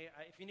 and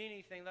if you need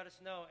anything, let us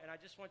know, and I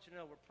just want you to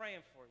know we're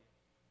praying for you.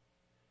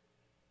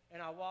 And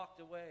I walked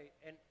away,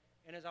 and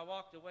as I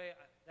walked away,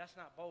 that's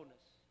not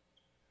boldness.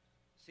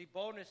 See,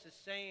 boldness is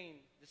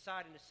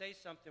deciding to say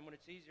something when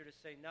it's easier to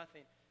say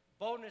nothing.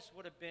 Boldness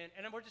would have been,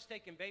 and we're just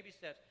taking baby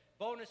steps,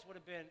 boldness would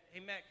have been,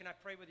 hey, Matt, can I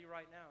pray with you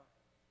right now?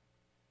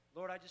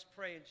 Lord, I just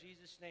pray in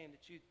Jesus' name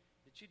that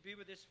you'd be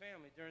with this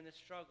family during this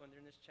struggle and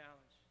during this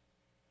challenge.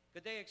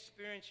 Could they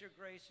experience your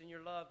grace and your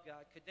love,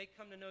 God? Could they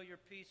come to know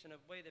your peace in a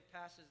way that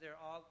passes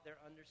all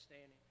their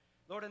understanding?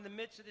 Lord, in the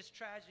midst of this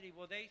tragedy,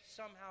 will they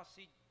somehow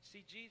see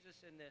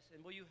Jesus in this?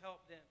 And will you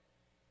help them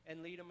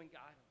and lead them and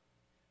guide them?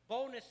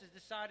 Boldness is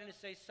deciding to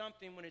say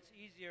something when it's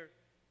easier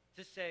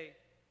to say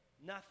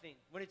nothing.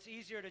 When it's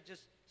easier to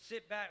just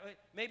sit back.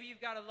 Maybe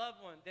you've got a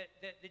loved one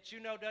that you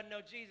know doesn't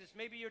know Jesus.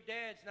 Maybe your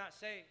dad's not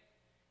saved.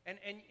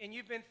 And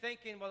you've been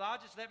thinking, well,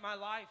 I'll just let my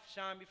life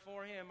shine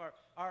before him. Or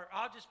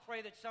I'll just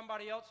pray that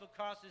somebody else will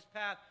cross his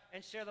path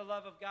and share the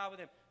love of God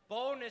with him.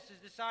 Boldness is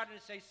deciding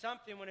to say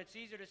something when it's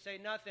easier to say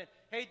nothing.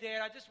 Hey,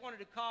 Dad, I just wanted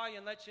to call you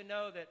and let you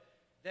know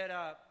that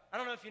I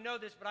don't know if you know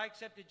this, but I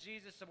accepted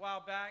Jesus a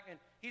while back, and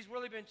he's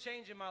really been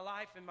changing my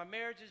life, and my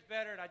marriage is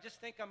better, and I just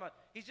think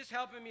he's just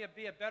helping me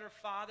be a better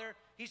father.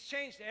 He's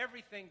changed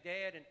everything,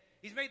 Dad, and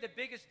he's made the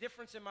biggest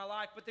difference in my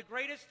life. But the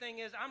greatest thing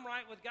is I'm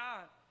right with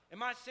God, and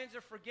my sins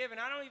are forgiven.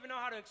 I don't even know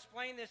how to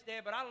explain this,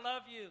 Dad, but I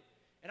love you,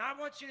 and I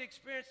want you to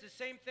experience the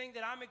same thing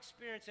that I'm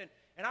experiencing.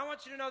 And I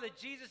want you to know that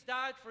Jesus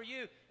died for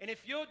you. And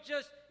if you'll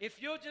just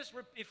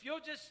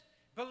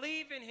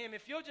believe in him,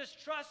 if you'll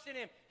just trust in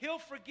him, he'll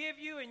forgive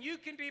you and you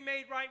can be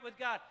made right with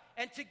God.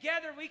 And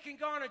together we can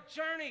go on a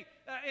journey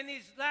in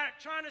these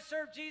trying to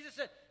serve Jesus.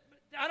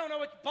 I don't know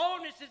what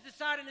boldness is,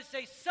 deciding to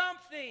say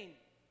something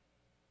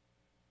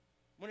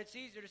when it's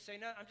easier to say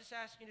no. I'm just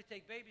asking you to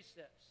take baby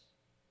steps.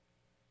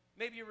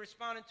 Maybe you're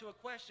responding to a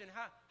question.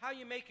 How are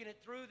you making it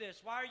through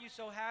this? Why are you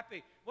so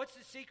happy? What's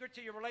the secret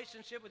to your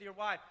relationship with your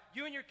wife?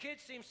 You and your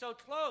kids seem so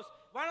close.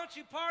 Why don't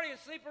you party and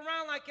sleep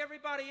around like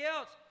everybody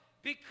else?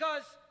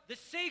 Because the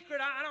secret,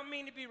 I don't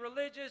mean to be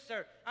religious,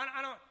 or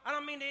I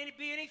don't mean to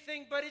be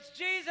anything, but it's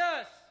Jesus.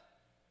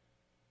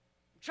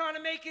 I'm trying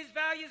to make his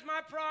values my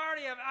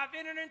priority. I've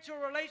entered into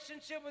a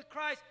relationship with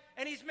Christ,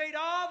 and he's made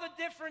all the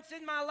difference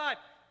in my life.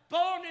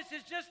 Boldness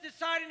is just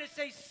deciding to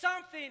say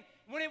something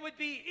when it would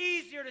be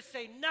easier to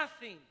say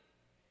nothing.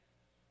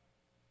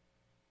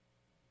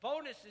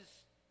 Boldness is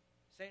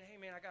saying, hey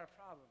man, I got a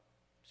problem.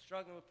 I'm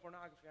struggling with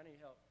pornography. I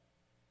need help.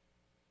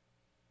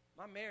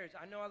 My marriage,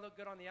 I know I look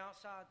good on the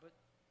outside, but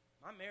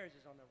my marriage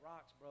is on the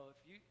rocks, bro.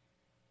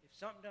 If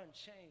something doesn't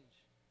change.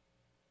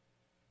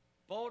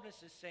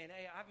 Boldness is saying,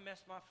 hey, I've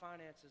messed my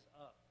finances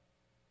up.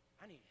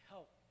 I need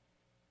help.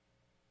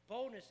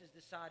 Boldness is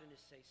deciding to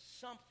say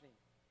something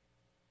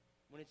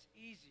when it's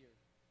easier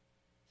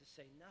to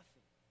say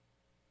nothing.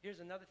 Here's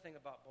another thing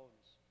about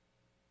boldness.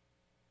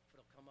 If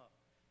it'll come up.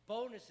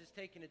 Boldness is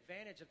taking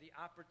advantage of the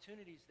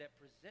opportunities that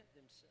present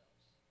themselves.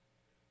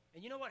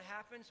 And you know what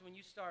happens when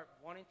you start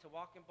wanting to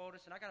walk in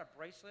boldness? And I got a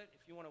bracelet.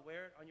 If you want to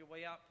wear it on your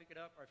way out, pick it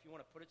up. Or if you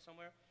want to put it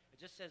somewhere, it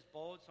just says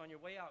bold. So on your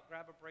way out,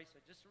 grab a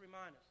bracelet just to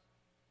remind us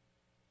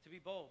to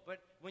be bold.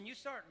 But when you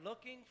start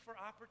looking for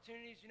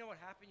opportunities, you know what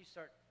happened? You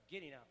start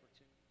getting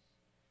opportunities.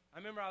 I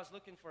remember I was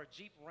looking for a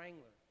Jeep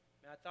Wrangler.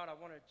 And I thought I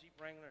wanted a Jeep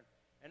Wrangler.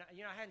 And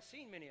I hadn't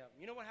seen many of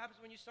them. You know what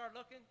happens when you start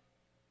looking?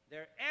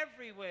 They're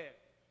everywhere.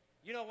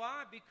 You know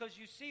why? Because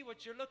you see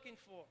what you're looking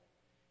for.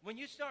 When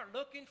you start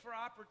looking for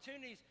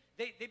opportunities,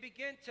 they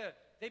begin to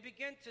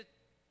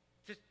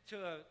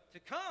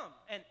come.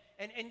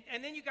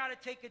 And then you got to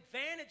take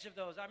advantage of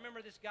those. I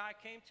remember this guy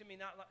came to me,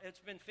 it's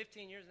been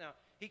 15 years now.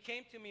 He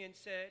came to me and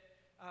said,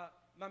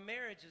 my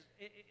marriage is,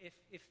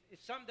 if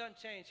something doesn't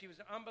change, he was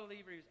an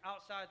unbeliever. He was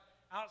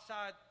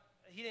outside.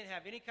 He didn't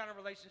have any kind of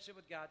relationship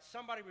with God.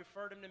 Somebody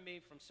referred him to me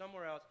from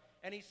somewhere else.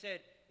 And he said,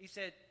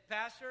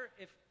 Pastor,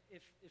 if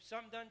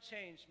something doesn't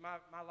change,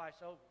 my life's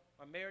over.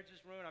 My marriage is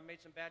ruined. I made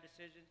some bad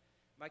decisions.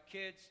 My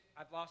kids,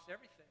 I've lost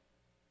everything.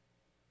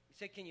 He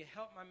said, can you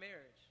help my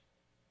marriage?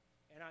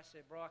 And I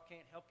said, bro, I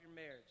can't help your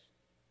marriage.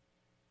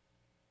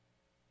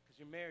 Because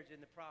your marriage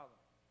isn't the problem.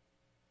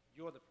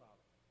 You're the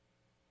problem.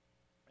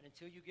 And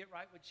until you get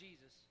right with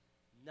Jesus,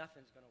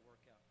 nothing's going to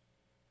work out.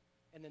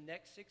 In the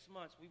next 6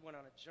 months, we went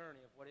on a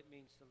journey of what it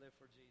means to live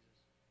for Jesus.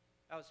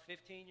 That was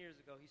 15 years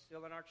ago. He's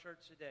still in our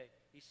church today.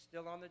 He's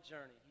still on the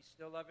journey. He's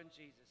still loving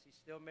Jesus. He's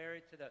still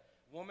married to the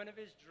woman of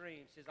his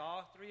dreams.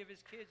 All 3 of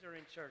his kids are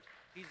in church.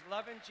 He's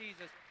loving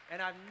Jesus.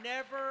 And I've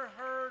never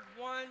heard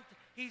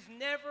he's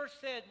never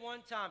said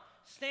one time,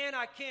 Stan,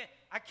 I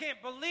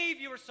can't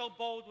believe you were so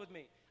bold with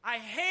me. I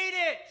hate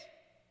it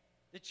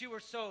that you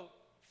were so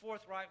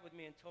forthright with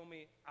me and told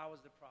me I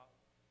was the problem.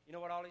 You know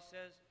what all he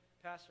says?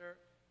 Pastor,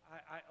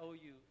 I owe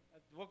you.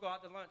 We'll go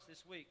out to lunch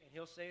this week, and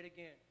he'll say it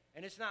again.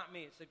 And it's not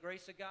me. It's the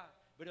grace of God.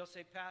 But he'll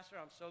say, Pastor,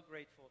 I'm so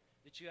grateful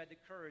that you had the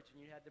courage and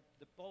you had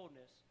the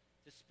boldness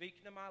to speak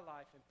into my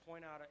life and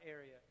point out an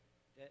area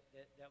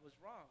that was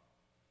wrong.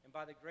 And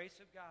by the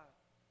grace of God,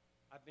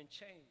 I've been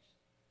changed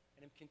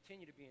and am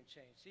continue to be in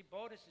change. See,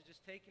 boldness is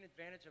just taking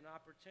advantage of an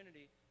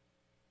opportunity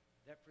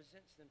that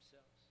presents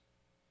themselves.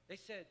 They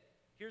said,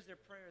 here's their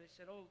prayer. They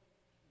said, oh,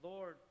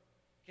 Lord,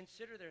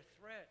 consider their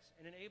threats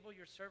and enable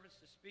your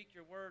servants to speak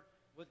your word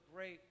with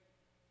great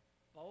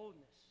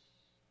boldness.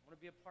 I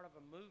want to be a part of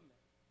a movement.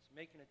 It's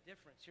making a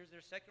difference. Here's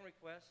their second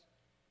request.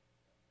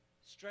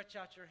 Stretch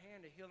out your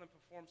hand to heal and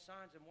perform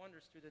signs and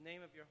wonders through the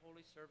name of your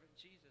holy servant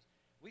Jesus.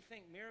 We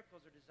think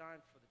miracles are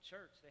designed for the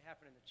church. They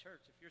happen in the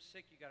church. If you're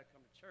sick, you got to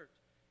come to church.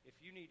 If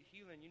you need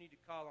healing, you need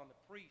to call on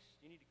the priest.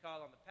 You need to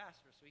call on the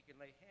pastor so he can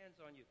lay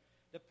hands on you.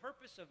 The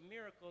purpose of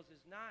miracles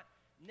is not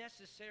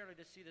necessarily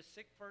to see the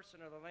sick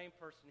person or the lame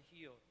person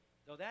healed,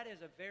 though that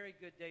is a very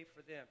good day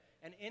for them.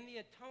 And in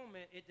the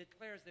atonement, it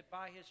declares that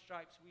by his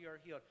stripes we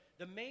are healed.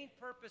 The main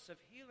purpose of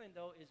healing,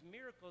 though, is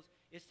miracles,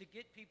 is to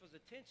get people's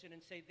attention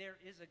and say, there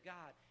is a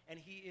God,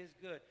 and he is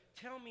good.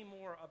 Tell me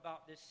more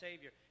about this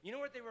Savior. You know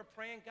what they were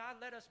praying?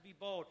 God, let us be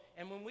bold.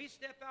 And when we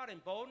step out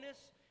in boldness,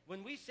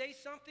 when we say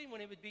something,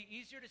 when it would be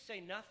easier to say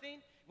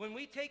nothing, when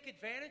we take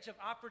advantage of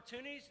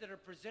opportunities that are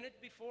presented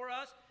before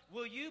us,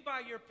 will you,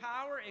 by your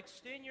power,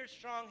 extend your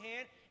strong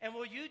hand, and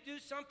will you do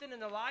something in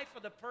the life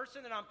of the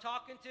person that I'm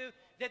talking to,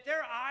 that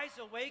their eyes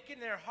awaken,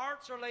 their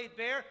hearts are laid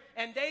bare,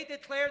 and they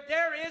declare,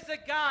 there is a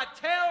God.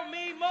 Tell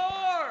me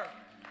more.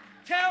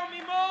 Tell me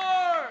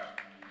more.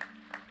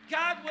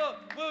 God,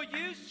 will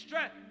you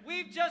stretch?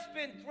 we've just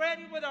been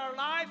threatened with our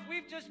life.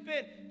 We've just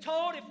been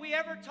told if we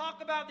ever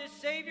talk about this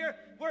Savior,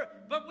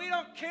 but we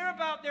don't care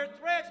about their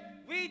threats.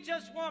 We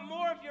just want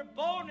more of your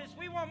boldness.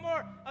 We want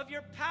more of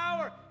your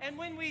power. And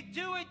when we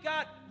do it,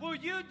 God, will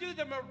you do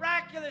the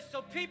miraculous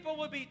so people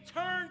will be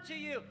turned to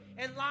you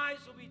and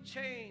lives will be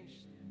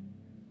changed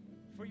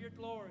for your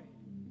glory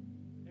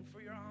and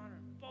for your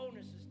honor.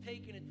 Boldness is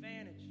taking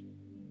advantage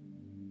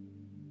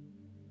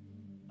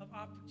of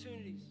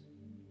opportunities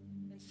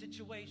and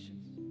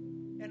situations.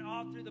 And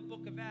all through the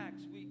book of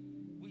Acts, we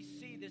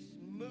see this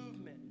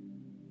movement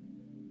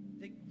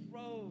that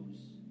grows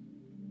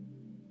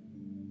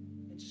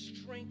and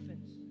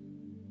strengthens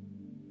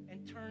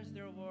and turns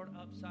their world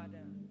upside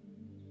down.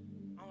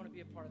 I want to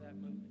be a part of that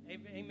movement.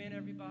 Amen,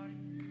 everybody?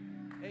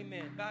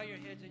 Amen. Bow your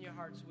heads and your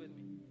hearts with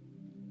me.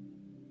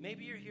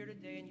 Maybe you're here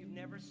today and you've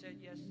never said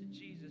yes to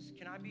Jesus.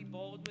 Can I be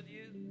bold with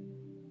you?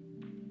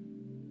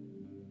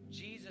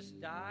 Jesus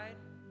died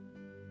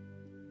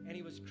and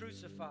he was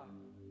crucified.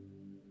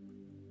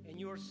 And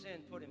your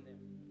sin put him there.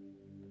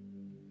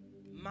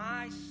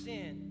 My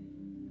sin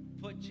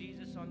put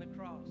Jesus on the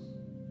cross.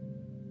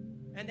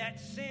 And that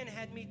sin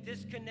had me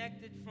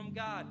disconnected from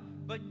God.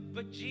 But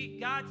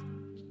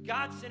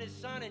God sent his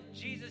son, and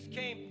Jesus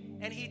came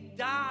and he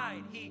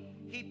died.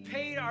 He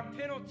paid our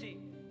penalty.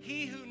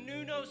 He who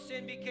knew no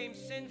sin became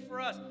sin for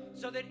us,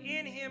 so that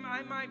in him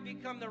I might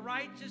become the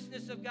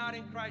righteousness of God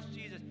in Christ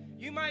Jesus.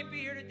 You might be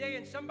here today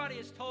and somebody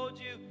has told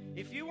you,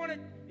 if you want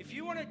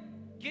to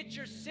get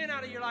your sin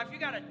out of your life, you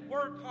got to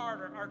work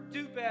harder or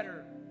do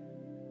better.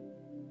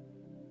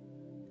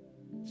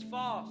 It's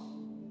false.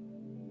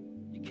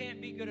 You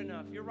can't be good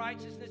enough. Your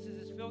righteousness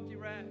is as filthy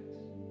rags.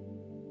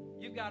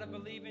 You've got to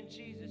believe in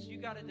Jesus.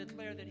 You've got to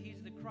declare that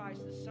he's the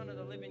Christ, the Son of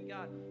the living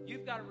God.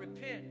 You've got to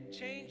repent.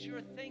 Change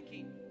your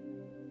thinking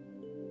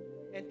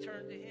and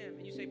turn to him.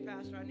 And you say,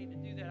 Pastor, I need to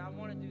do that. I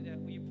want to do that.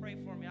 Will you pray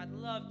for me? I'd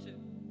love to.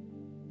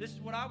 This is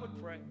what I would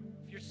pray.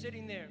 If you're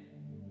sitting there,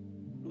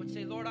 I would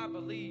say, Lord, I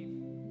believe.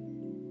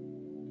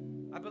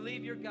 I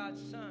believe you're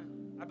God's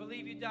son. I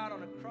believe you died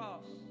on a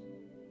cross.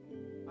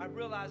 I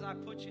realize I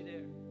put you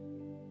there.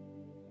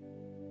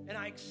 And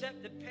I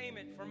accept the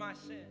payment for my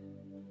sin.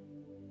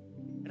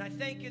 And I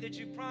thank you that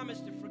you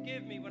promised to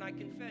forgive me when I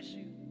confess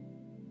you.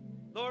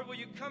 Lord, will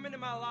you come into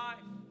my life?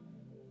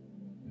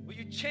 Will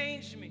you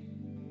change me?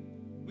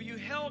 Will you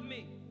help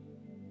me?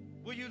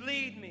 Will you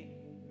lead me?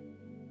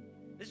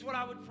 This is what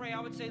I would pray. I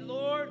would say,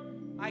 Lord,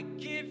 I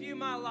give you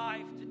my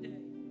life today.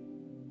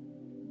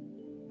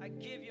 I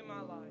give you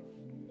my life.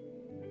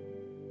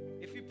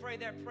 If you pray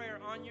that prayer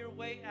on your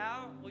way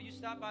out, will you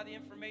stop by the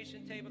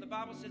information table? The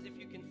Bible says if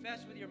you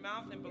confess with your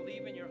mouth and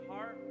believe in your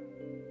heart,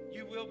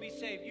 you will be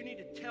saved. You need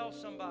to tell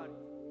somebody.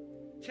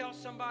 Tell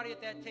somebody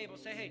at that table.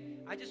 Say, hey,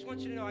 I just want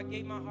you to know I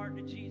gave my heart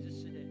to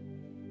Jesus today.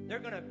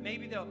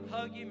 Maybe they'll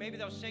hug you, maybe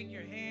they'll shake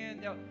your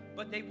hand,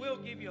 but they will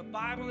give you a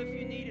Bible if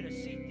you need it, a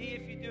CD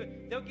if you do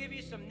it. They'll give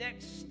you some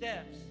next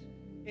steps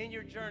in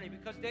your journey,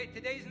 because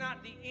today's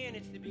not the end,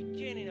 it's the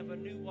beginning of a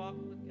new walk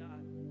with God.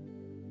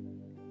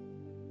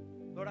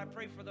 Lord, I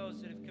pray for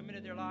those that have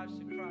committed their lives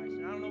to Christ.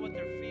 And I don't know what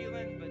they're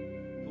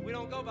feeling, but we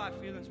don't go by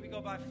feelings, we go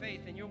by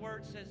faith. And your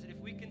word says that if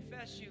we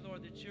confess you,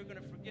 Lord, that you're going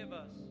to forgive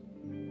us.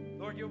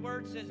 Lord, your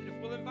word says that if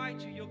we'll invite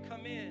you, you'll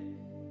come in.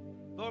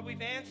 Lord,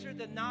 we've answered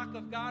the knock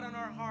of God on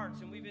our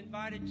hearts, and we've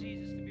invited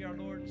Jesus to be our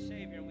Lord and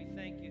Savior, and we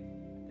thank you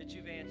that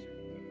you've answered.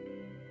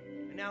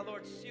 And now,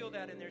 Lord, seal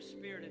that in their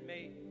spirit, and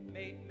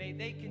may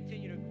they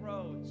continue to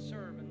grow and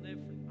serve and live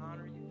and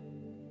honor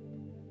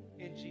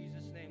you. In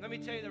Jesus' name. Let me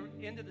tell you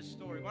the end of the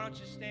story. Why don't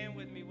you stand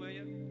with me, will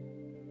you?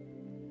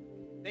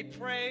 They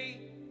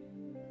pray.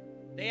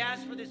 They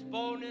ask for this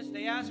boldness.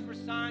 They ask for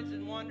signs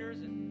and wonders.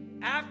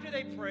 And after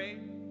they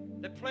prayed,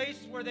 the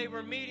place where they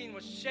were meeting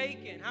was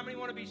shaken. How many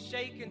want to be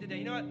shaken today?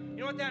 You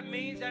know what that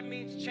means? That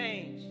means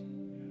change.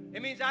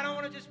 It means I don't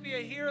want to just be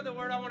a hearer of the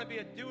word. I want to be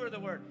a doer of the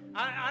word.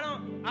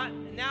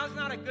 Now's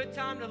not a good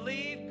time to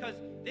leave, because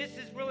this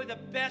is really the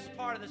best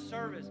part of the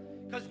service.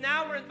 Because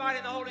now we're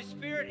inviting the Holy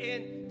Spirit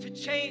in to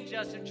change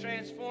us and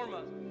transform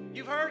us.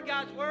 You've heard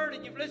God's word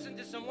and you've listened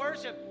to some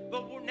worship,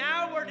 but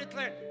now we're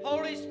declaring,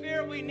 Holy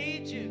Spirit, we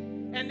need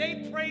you. And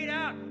they prayed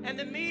out, and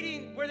the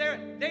meeting where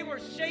they were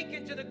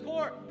shaken to the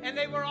core, and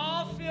they were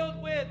all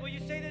filled with, will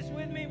you say this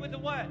with me, with the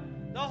what?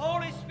 The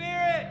Holy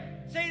Spirit.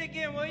 Say it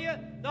again, will you?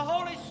 The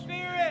Holy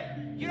Spirit.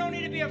 You don't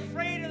need to be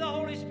afraid of the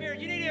Holy Spirit.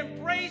 You need to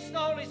embrace the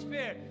Holy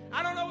Spirit.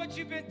 I don't know what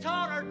you've been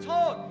taught or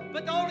told,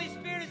 but the Holy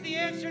Spirit is the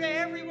answer to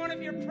every one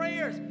of your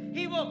prayers.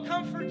 He will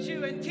comfort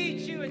you and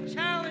teach you and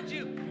challenge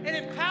you and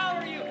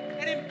empower you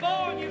and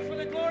embolden you for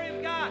the glory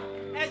of God.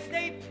 As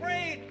they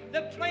prayed,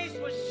 the place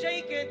was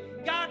shaken.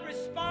 God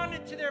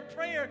responded to their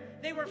prayer.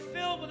 They were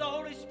filled with the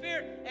Holy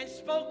Spirit and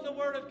spoke the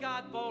word of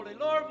God boldly.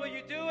 Lord, will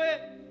you do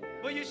it?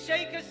 Will you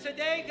shake us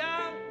today,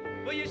 God?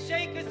 Will you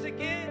shake us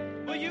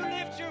again? Will you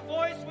lift your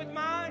voice with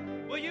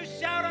mine? Will you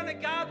shout unto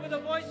God with a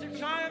voice of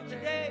triumph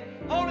today?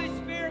 Holy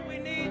Spirit, we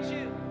need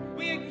you.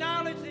 We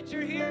acknowledge that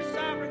you're here,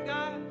 sovereign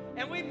God,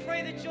 and we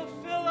pray that you'll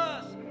fill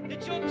us,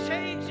 that you'll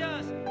change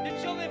us,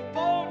 that you'll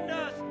embolden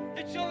us,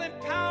 that you'll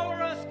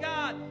empower us,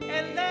 God,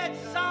 and let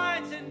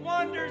signs and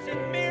wonders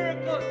and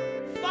miracles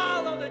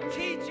follow the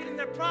teaching and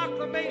the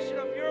proclamation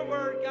of your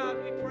word, God,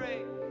 we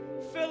pray.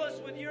 Fill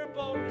us with your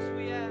boldness,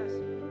 we ask.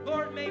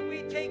 Lord, may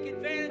we take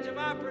advantage of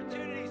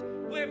opportunities.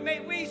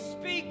 May we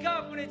speak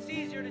up when it's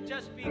easier to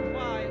just be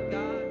quiet,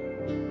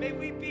 God. May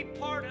we be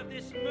part of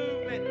this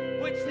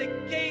movement which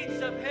the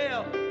gates of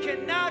hell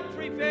cannot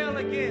prevail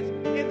against.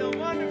 In the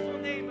wonderful